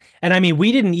 yeah. And I mean,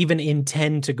 we didn't even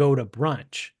intend to go to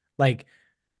brunch. Like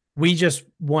we just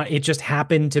want it just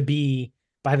happened to be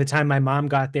by the time my mom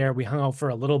got there, we hung out for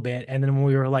a little bit. And then when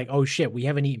we were like, oh shit, we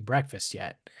haven't eaten breakfast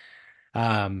yet.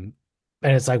 Um,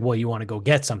 and it's like, well, you want to go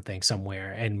get something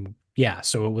somewhere. And yeah,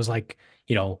 so it was like,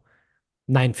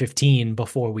 9:15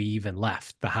 before we even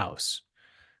left the house.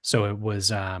 So it was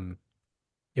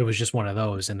just one of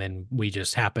those. And then we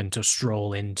just happened to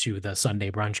stroll into the Sunday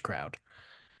brunch crowd.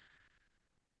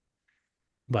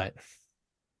 But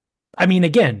I mean,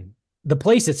 again, the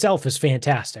place itself is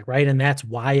fantastic, right? And that's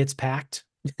why it's packed,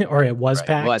 or it was Right.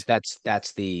 But packed.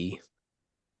 that's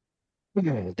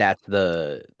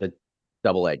the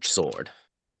double-edged sword.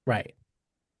 Right.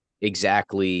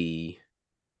 Exactly.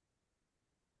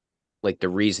 Like the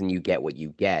reason you get what you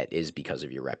get is because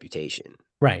of your reputation.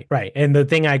 Right. Right. And the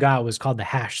thing I got was called the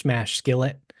hash smash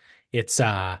skillet. It's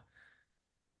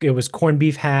it was corned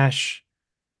beef hash,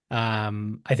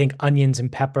 I think onions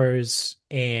and peppers,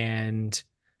 and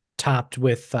topped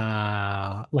with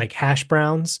like hash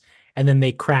browns. And then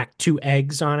they crack 2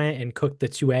 eggs on it and cook the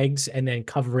 2 eggs and then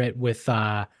cover it with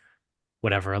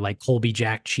whatever, like Colby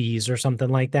Jack cheese or something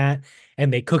like that.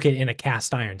 And they cook it in a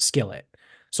cast iron skillet.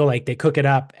 So like they cook it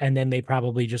up and then they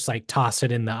probably just like toss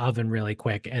it in the oven really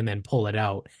quick and then pull it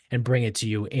out and bring it to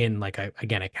you in like a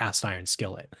cast iron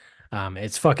skillet.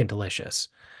 It's fucking delicious.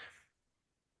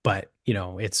 But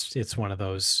it's one of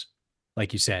those,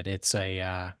 like you said, it's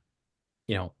a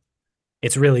you know,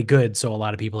 it's really good. So a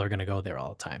lot of people are gonna go there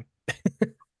all the time.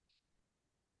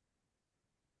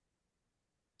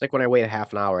 It's like when I wait a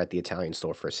half an hour at the Italian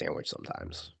store for a sandwich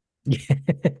sometimes.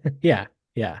 Yeah,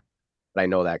 yeah, But I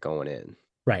know that going in.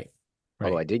 right,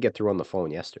 Although I right. did get through on the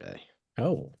phone yesterday.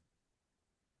 Oh,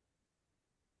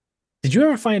 did you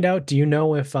ever find out? Do you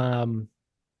know if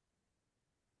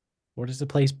what is the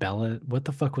place? Bella? What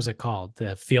the fuck was it called?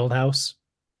 The Field House?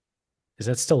 Is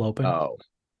that still open? Oh,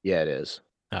 yeah, it is.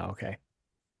 Oh, okay.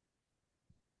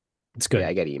 It's Yeah, good.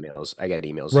 I get emails. I get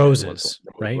emails every once in Roses,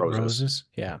 a while. right? Roses. Roses.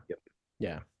 Yeah. Yep.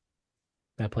 Yeah.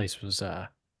 That place was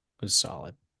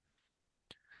solid.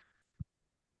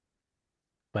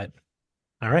 But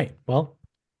all right. Well,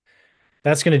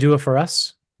 that's going to do it for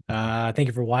us. Thank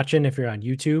you for watching. If you're on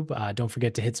YouTube, don't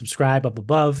forget to hit subscribe up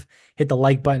above, hit the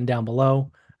like button down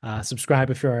below. Subscribe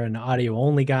if you're an audio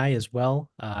only guy as well.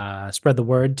 Spread the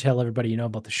word, tell everybody you know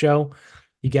about the show.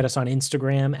 You get us on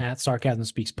Instagram at Sarcasm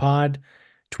Speaks Pod.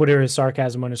 Twitter is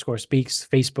sarcasm_speaks.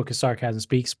 Facebook is sarcasm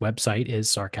speaks. Website is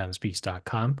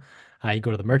sarcasmspeaks.com. You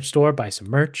go to the merch store, buy some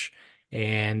merch,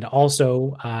 and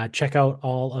also check out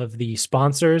all of the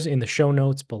sponsors in the show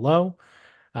notes below.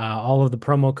 All of the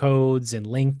promo codes and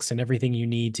links and everything you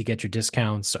need to get your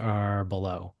discounts are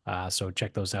below. So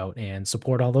check those out and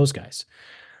support all those guys.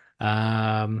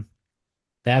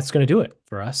 That's going to do it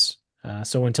for us.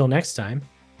 So until next time,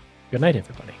 good night,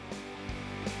 everybody.